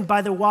is written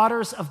by the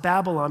waters of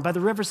Babylon, by the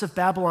rivers of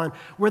Babylon,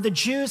 where the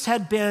Jews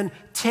had been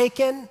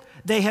taken.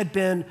 They had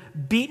been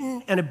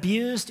beaten and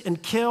abused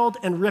and killed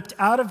and ripped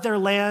out of their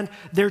land.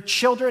 Their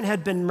children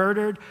had been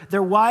murdered.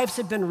 Their wives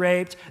had been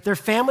raped. Their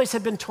families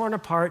had been torn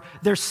apart.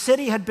 Their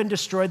city had been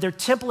destroyed. Their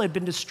temple had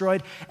been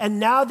destroyed. And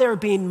now they're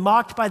being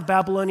mocked by the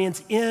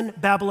Babylonians in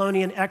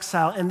Babylonian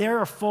exile. And they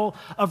are full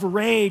of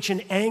rage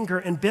and anger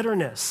and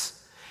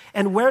bitterness.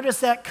 And where does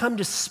that come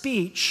to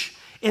speech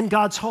in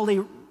God's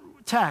holy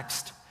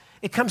text?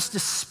 It comes to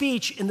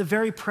speech in the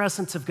very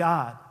presence of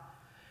God.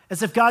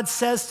 As if God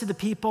says to the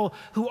people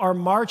who are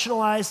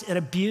marginalized and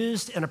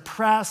abused and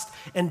oppressed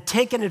and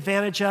taken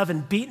advantage of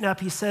and beaten up,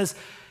 he says,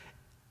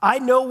 I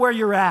know where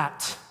you're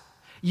at.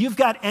 You've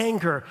got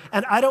anger,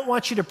 and I don't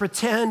want you to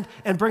pretend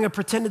and bring a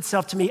pretended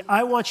self to me.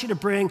 I want you to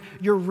bring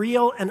your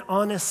real and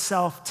honest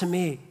self to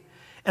me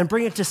and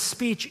bring it to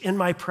speech in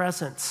my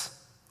presence.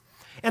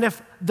 And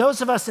if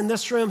those of us in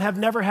this room have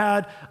never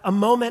had a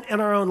moment in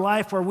our own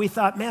life where we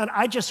thought, man,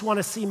 I just want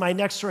to see my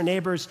next door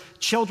neighbor's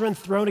children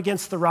thrown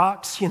against the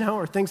rocks, you know,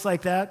 or things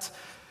like that.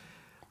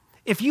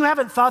 If you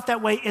haven't thought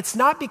that way, it's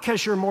not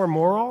because you're more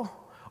moral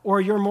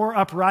or you're more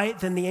upright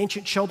than the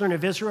ancient children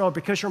of Israel, or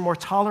because you're more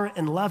tolerant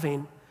and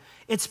loving.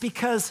 It's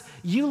because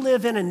you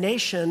live in a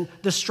nation,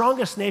 the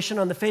strongest nation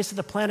on the face of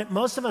the planet.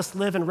 Most of us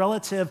live in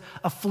relative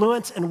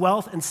affluence and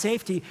wealth and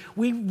safety.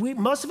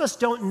 Most of us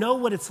don't know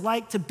what it's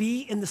like to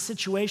be in the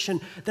situation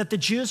that the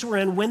Jews were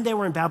in when they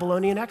were in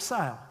Babylonian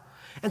exile.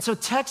 And so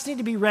texts need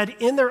to be read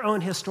in their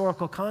own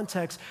historical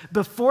context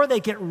before they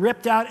get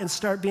ripped out and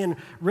start being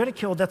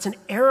ridiculed. That's an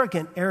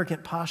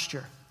arrogant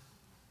posture.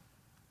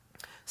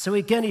 So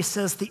again, he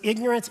says, the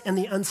ignorant and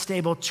the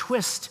unstable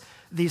twist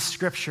these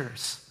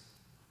scriptures.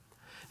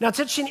 Now, it's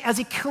interesting, as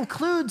he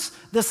concludes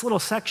this little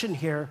section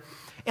here,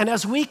 and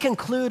as we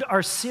conclude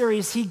our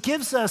series, he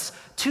gives us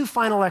two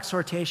final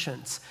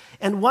exhortations.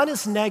 And one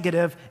is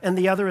negative, and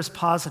the other is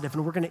positive,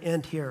 and we're going to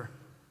end here.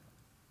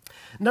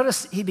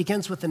 Notice he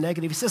begins with the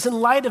negative. He says, in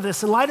light of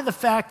this, in light of the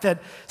fact that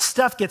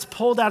stuff gets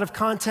pulled out of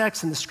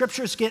context and the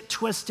scriptures get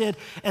twisted,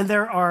 and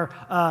there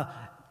are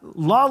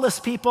lawless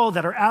people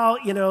that are out,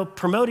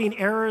 promoting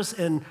errors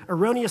and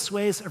erroneous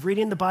ways of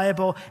reading the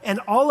Bible, and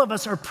all of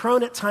us are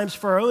prone at times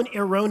for our own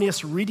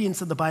erroneous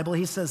readings of the Bible.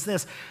 He says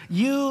this,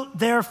 you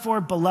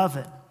therefore,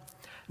 beloved,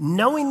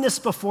 knowing this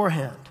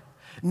beforehand,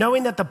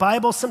 knowing that the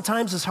Bible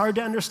sometimes is hard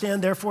to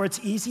understand, therefore it's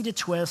easy to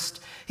twist,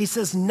 he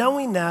says,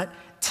 knowing that,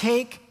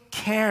 take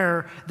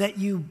care that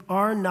you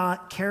are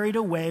not carried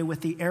away with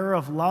the error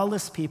of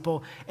lawless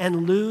people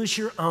and lose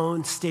your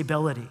own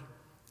stability.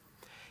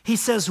 He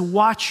says,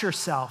 watch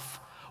yourself.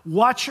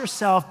 Watch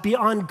yourself. Be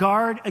on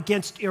guard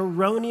against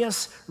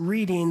erroneous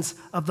readings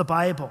of the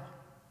Bible.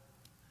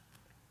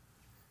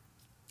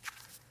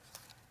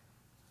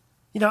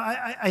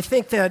 I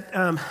think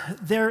that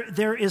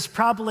there is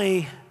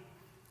probably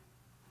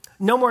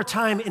no more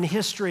time in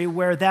history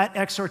where that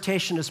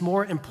exhortation is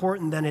more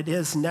important than it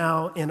is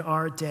now in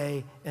our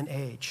day and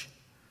age.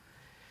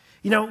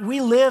 We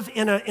live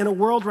in a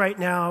world right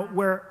now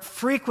where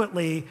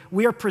frequently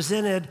we are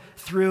presented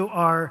through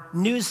our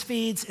news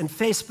feeds and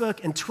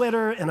Facebook and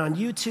Twitter and on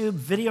YouTube,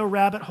 video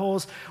rabbit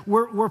holes.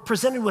 We're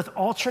presented with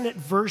alternate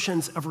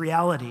versions of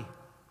reality.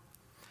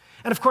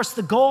 And of course,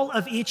 the goal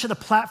of each of the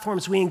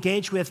platforms we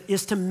engage with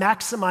is to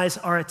maximize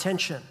our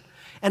attention.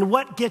 And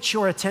what gets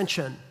your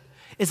attention?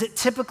 Is it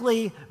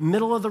typically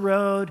middle of the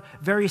road,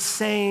 very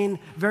sane,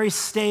 very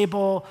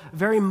stable,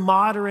 very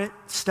moderate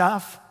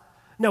stuff?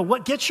 No,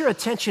 what gets your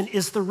attention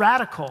is the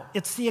radical.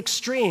 It's the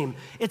extreme.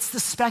 It's the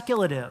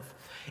speculative.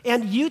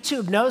 And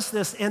YouTube knows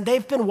this, and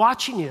they've been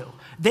watching you.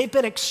 They've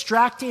been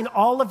extracting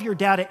all of your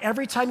data.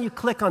 Every time you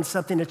click on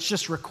something, it's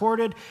just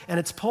recorded and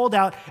it's pulled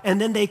out, and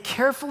then they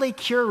carefully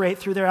curate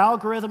through their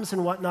algorithms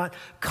and whatnot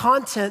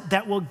content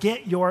that will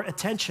get your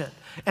attention.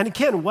 And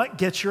again, what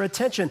gets your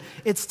attention?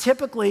 It's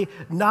typically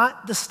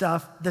not the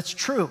stuff that's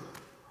true.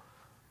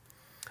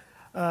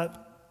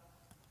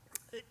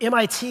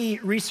 MIT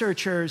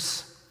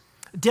researchers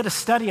did a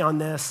study on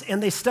this,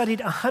 and they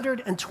studied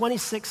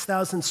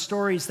 126,000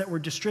 stories that were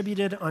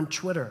distributed on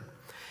Twitter.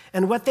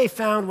 And what they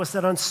found was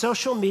that on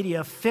social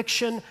media,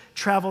 fiction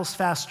travels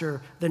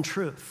faster than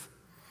truth,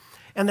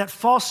 and that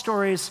false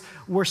stories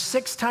were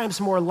 6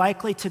 times more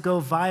likely to go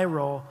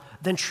viral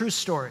than true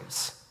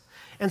stories.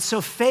 And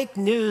so fake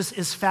news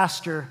is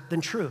faster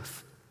than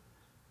truth.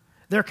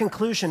 Their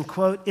conclusion,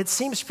 quote, it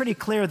seems pretty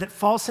clear that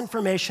false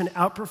information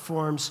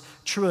outperforms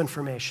true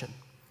information.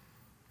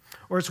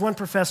 Or as one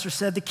professor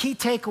said, the key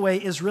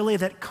takeaway is really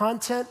that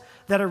content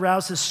that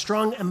arouses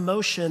strong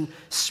emotion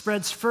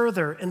spreads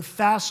further and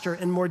faster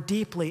and more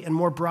deeply and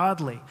more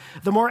broadly.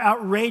 The more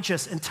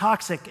outrageous and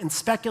toxic and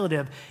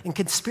speculative and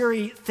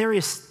conspiracy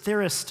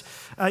theorist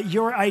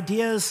your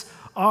ideas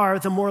are,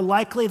 the more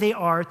likely they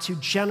are to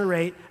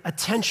generate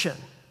attention.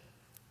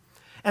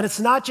 And it's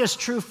not just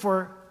true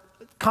for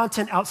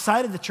content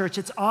outside of the church,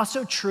 it's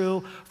also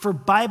true for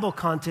Bible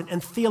content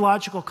and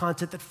theological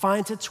content that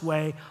finds its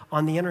way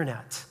on the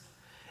internet.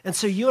 And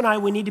so you and I,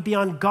 we need to be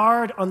on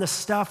guard on the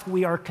stuff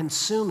we are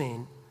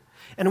consuming,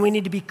 and we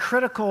need to be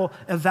critical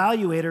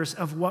evaluators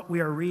of what we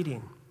are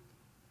reading.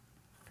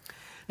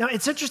 Now,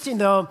 it's interesting,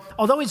 though,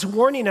 although he's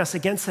warning us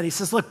against that, he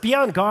says, look, be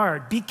on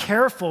guard, be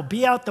careful,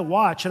 be out the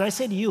watch. And I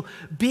say to you,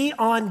 be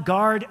on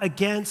guard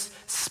against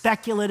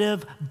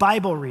speculative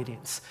Bible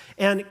readings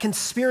and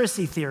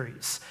conspiracy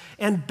theories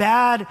and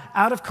bad,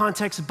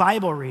 out-of-context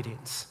Bible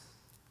readings.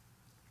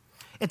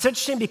 It's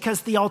interesting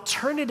because the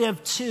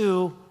alternative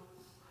to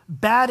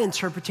bad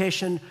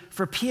interpretation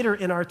for Peter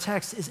in our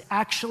text is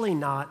actually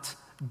not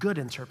good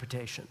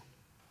interpretation.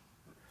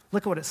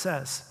 Look at what it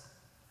says.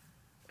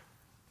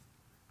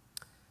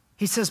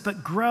 He says,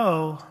 but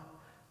grow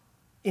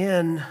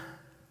in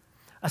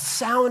a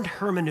sound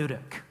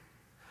hermeneutic.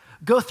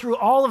 Go through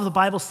all of the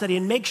Bible study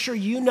and make sure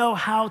you know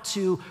how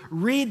to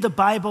read the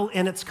Bible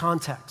in its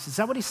context. Is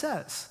that what he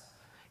says?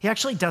 He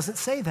actually doesn't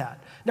say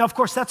that. Now, of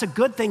course, that's a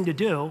good thing to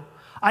do.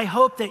 I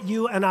hope that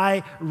you and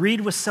I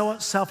read with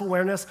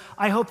self-awareness.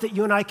 I hope that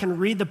you and I can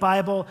read the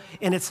Bible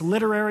in its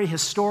literary,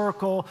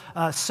 historical,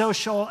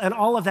 social, and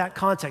all of that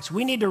context.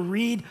 We need to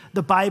read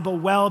the Bible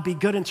well, be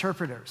good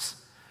interpreters.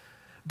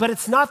 But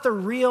it's not the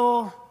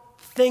real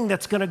thing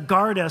that's going to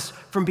guard us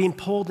from being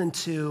pulled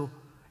into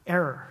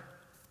error.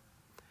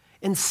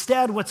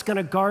 Instead, what's going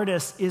to guard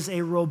us is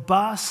a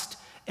robust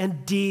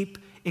and deep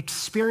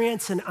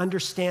experience and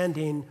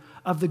understanding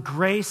of the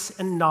grace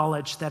and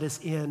knowledge that is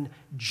in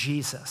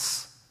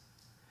Jesus.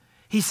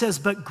 He says,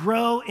 but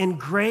grow in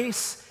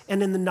grace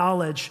and in the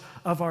knowledge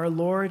of our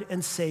Lord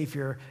and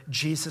Savior,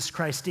 Jesus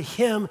Christ. To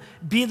him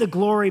be the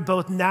glory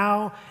both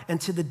now and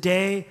to the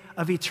day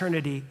of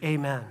eternity.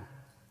 Amen.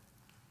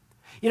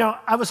 You know,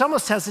 I was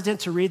almost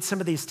hesitant to read some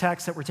of these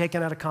texts that were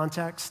taken out of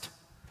context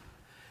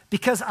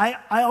because I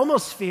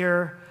almost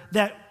fear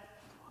that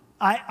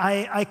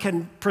I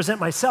can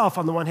present myself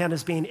on the one hand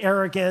as being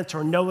arrogant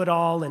or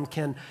know-it-all and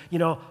can,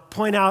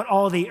 point out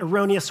all the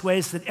erroneous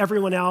ways that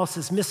everyone else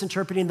is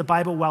misinterpreting the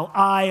Bible while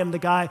I am the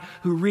guy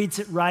who reads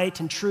it right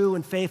and true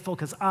and faithful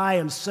because I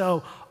am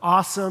so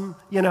awesome,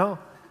 And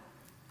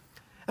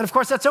of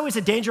course, that's always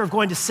a danger of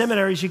going to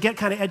seminaries. You get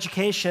kind of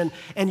education,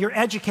 and your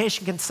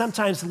education can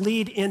sometimes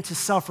lead into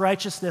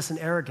self-righteousness and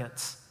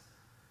arrogance.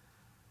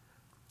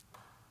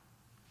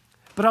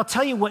 But I'll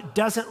tell you what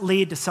doesn't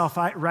lead to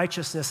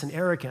self-righteousness and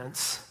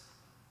arrogance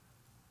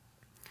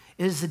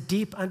is a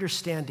deep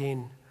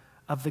understanding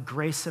of the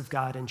grace of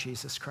God in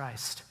Jesus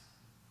Christ.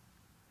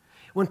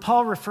 When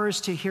Paul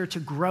refers to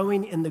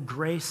growing in the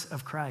grace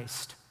of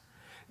Christ,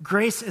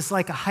 grace is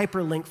like a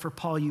hyperlink for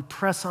Paul. You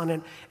press on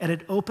it, and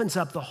it opens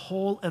up the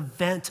whole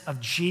event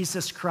of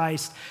Jesus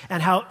Christ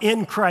and how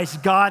in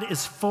Christ God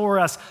is for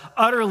us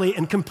utterly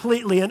and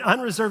completely and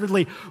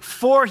unreservedly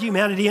for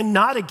humanity and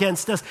not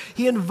against us.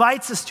 He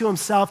invites us to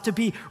himself to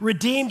be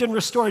redeemed and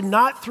restored,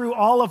 not through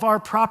all of our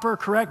proper,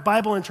 correct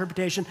Bible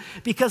interpretation,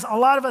 because a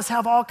lot of us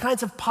have all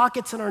kinds of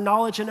pockets in our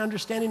knowledge and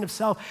understanding of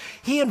self.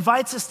 He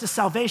invites us to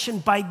salvation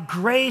by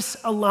grace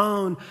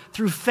alone,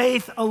 through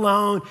faith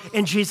alone,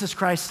 in Jesus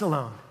Christ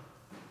alone.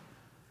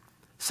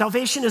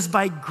 Salvation is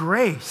by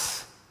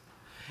grace.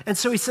 And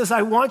so he says,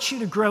 I want you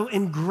to grow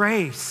in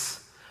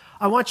grace.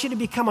 I want you to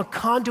become a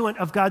conduit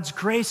of God's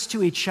grace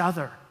to each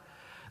other.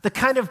 The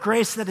kind of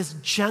grace that is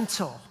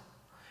gentle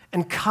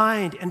and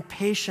kind and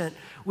patient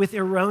with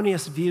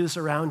erroneous views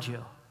around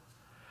you.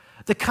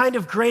 The kind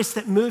of grace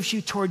that moves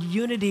you toward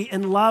unity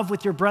and love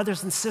with your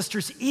brothers and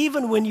sisters,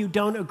 even when you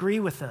don't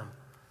agree with them.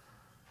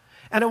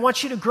 And I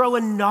want you to grow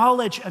in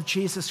knowledge of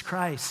Jesus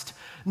Christ,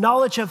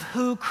 knowledge of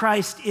who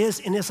Christ is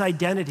in his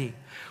identity,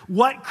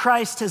 what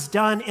Christ has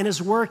done in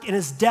his work, in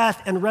his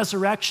death and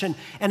resurrection,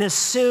 and his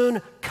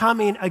soon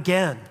coming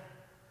again.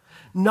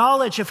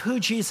 Knowledge of who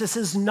Jesus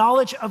is,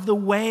 knowledge of the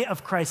way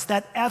of Christ,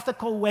 that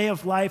ethical way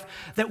of life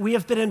that we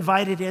have been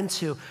invited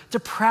into, to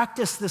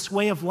practice this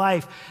way of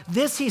life.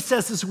 This, he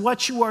says, is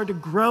what you are to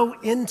grow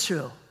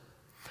into.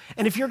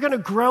 And if you're going to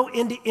grow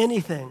into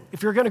anything,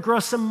 if you're going to grow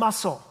some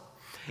muscle,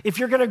 if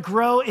you're going to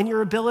grow in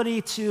your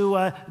ability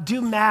to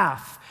do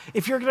math,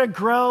 if you're going to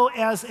grow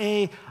as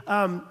a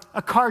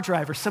car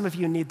driver, some of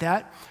you need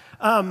that.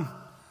 I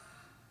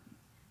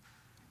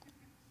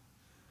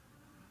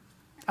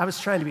was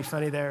trying to be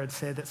funny there and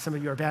say that some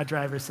of you are bad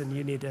drivers and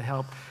you need to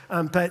help.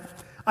 But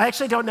I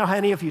actually don't know how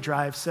any of you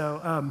drive.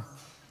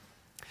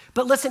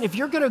 But listen, if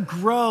you're going to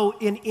grow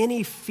in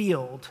any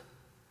field,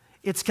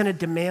 it's going to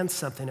demand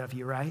something of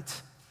you,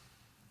 right?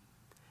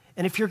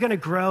 And if you're going to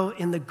grow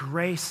in the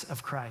grace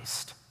of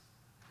Christ,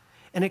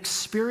 an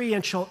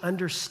experiential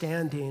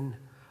understanding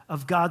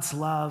of God's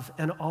love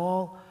and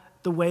all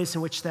the ways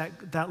in which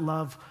that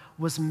love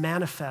was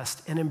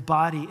manifest and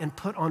embodied and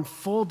put on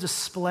full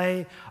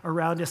display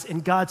around us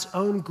in God's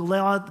own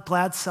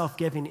glad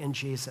self-giving in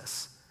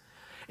Jesus.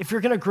 If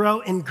you're going to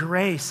grow in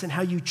grace and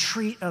how you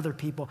treat other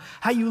people,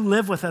 how you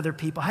live with other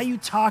people, how you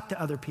talk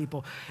to other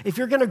people, if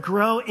you're going to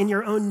grow in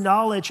your own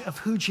knowledge of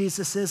who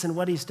Jesus is and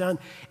what he's done,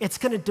 it's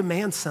going to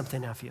demand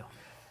something of you.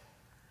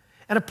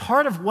 And a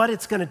part of what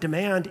it's going to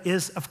demand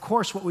is, of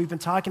course, what we've been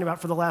talking about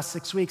for the last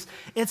 6 weeks.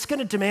 It's going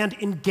to demand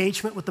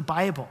engagement with the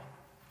Bible.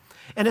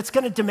 And it's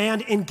going to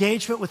demand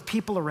engagement with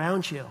people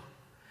around you.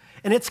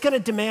 And it's going to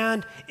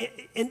demand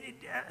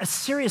a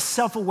serious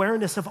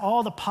self-awareness of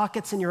all the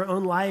pockets in your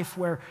own life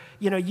where,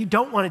 you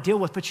don't want to deal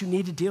with, but you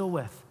need to deal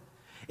with.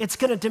 It's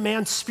going to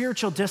demand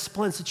spiritual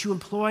disciplines that you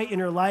employ in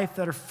your life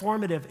that are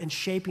formative and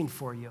shaping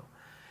for you.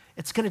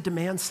 It's going to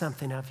demand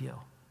something of you.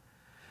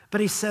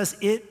 But he says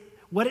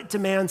what it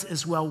demands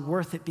is well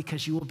worth it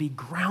because you will be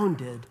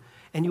grounded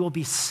and you will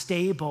be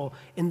stable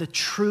in the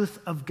truth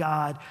of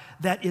God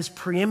that is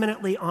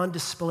preeminently on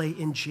display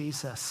in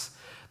Jesus.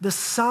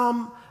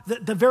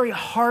 The very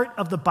heart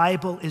of the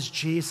Bible is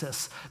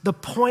Jesus. The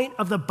point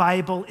of the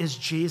Bible is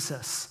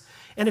Jesus.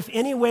 And if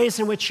any ways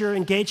in which you're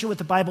engaging with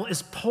the Bible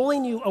is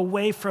pulling you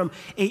away from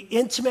an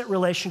intimate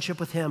relationship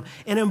with him,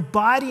 an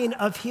embodying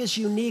of his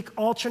unique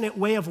alternate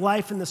way of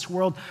life in this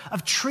world,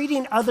 of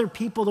treating other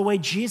people the way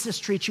Jesus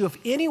treats you, if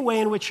any way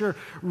in which you're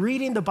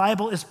reading the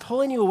Bible is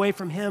pulling you away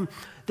from him,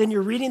 then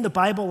you're reading the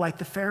Bible like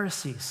the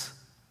Pharisees.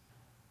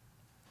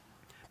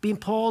 Being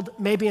pulled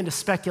maybe into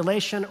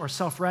speculation or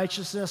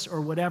self-righteousness or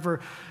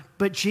whatever.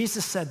 But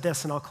Jesus said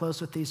this, and I'll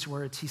close with these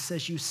words. He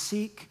says, you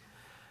search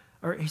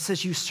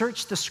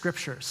the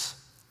scriptures,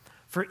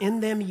 for in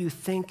them you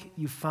think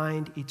you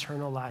find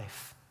eternal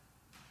life.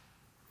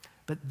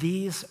 But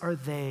these are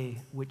they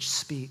which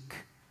speak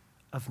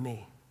of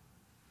me.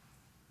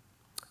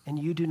 and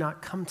you do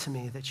not come to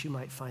me that you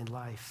might find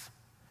life.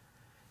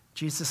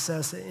 Jesus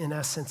says, in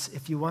essence,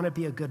 if you want to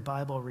be a good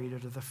Bible reader,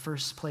 the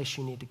first place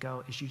you need to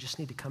go is you just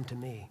need to come to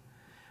me.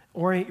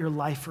 Orient your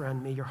life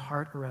around me, your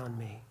heart around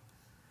me.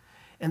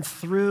 And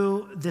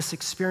through this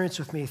experience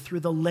with me, through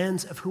the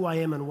lens of who I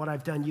am and what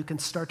I've done, you can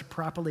start to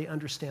properly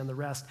understand the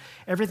rest.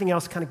 Everything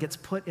else kind of gets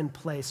put in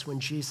place when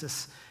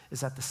Jesus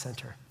is at the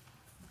center.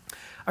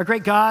 Our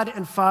great God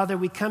and Father,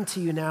 we come to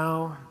you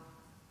now.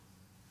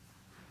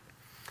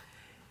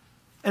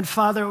 And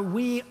Father,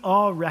 we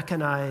all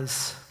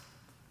recognize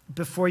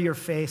before your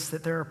face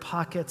that there are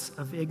pockets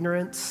of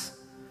ignorance,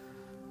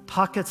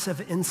 pockets of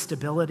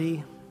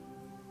instability,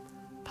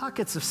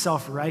 pockets of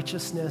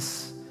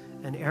self-righteousness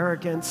and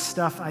arrogance,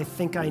 stuff I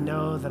think I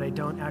know that I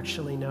don't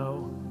actually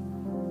know.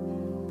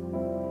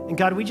 And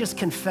God, we just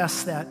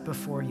confess that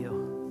before you.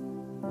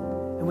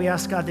 And we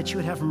ask, God, that you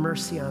would have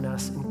mercy on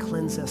us and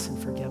cleanse us and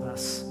forgive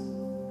us.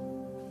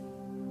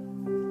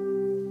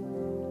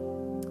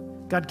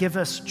 God, give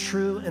us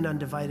true and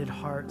undivided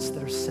hearts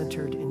that are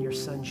centered in your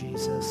Son,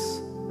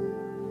 Jesus.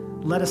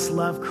 Let us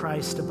love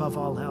Christ above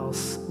all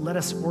else. Let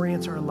us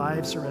orient our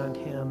lives around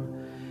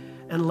him,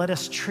 and let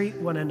us treat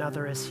one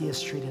another as he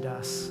has treated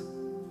us.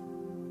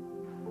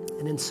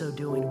 And in so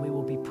doing, we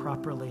will be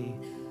properly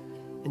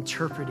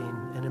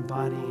interpreting and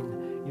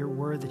embodying your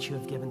word that you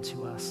have given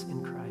to us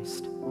in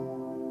Christ.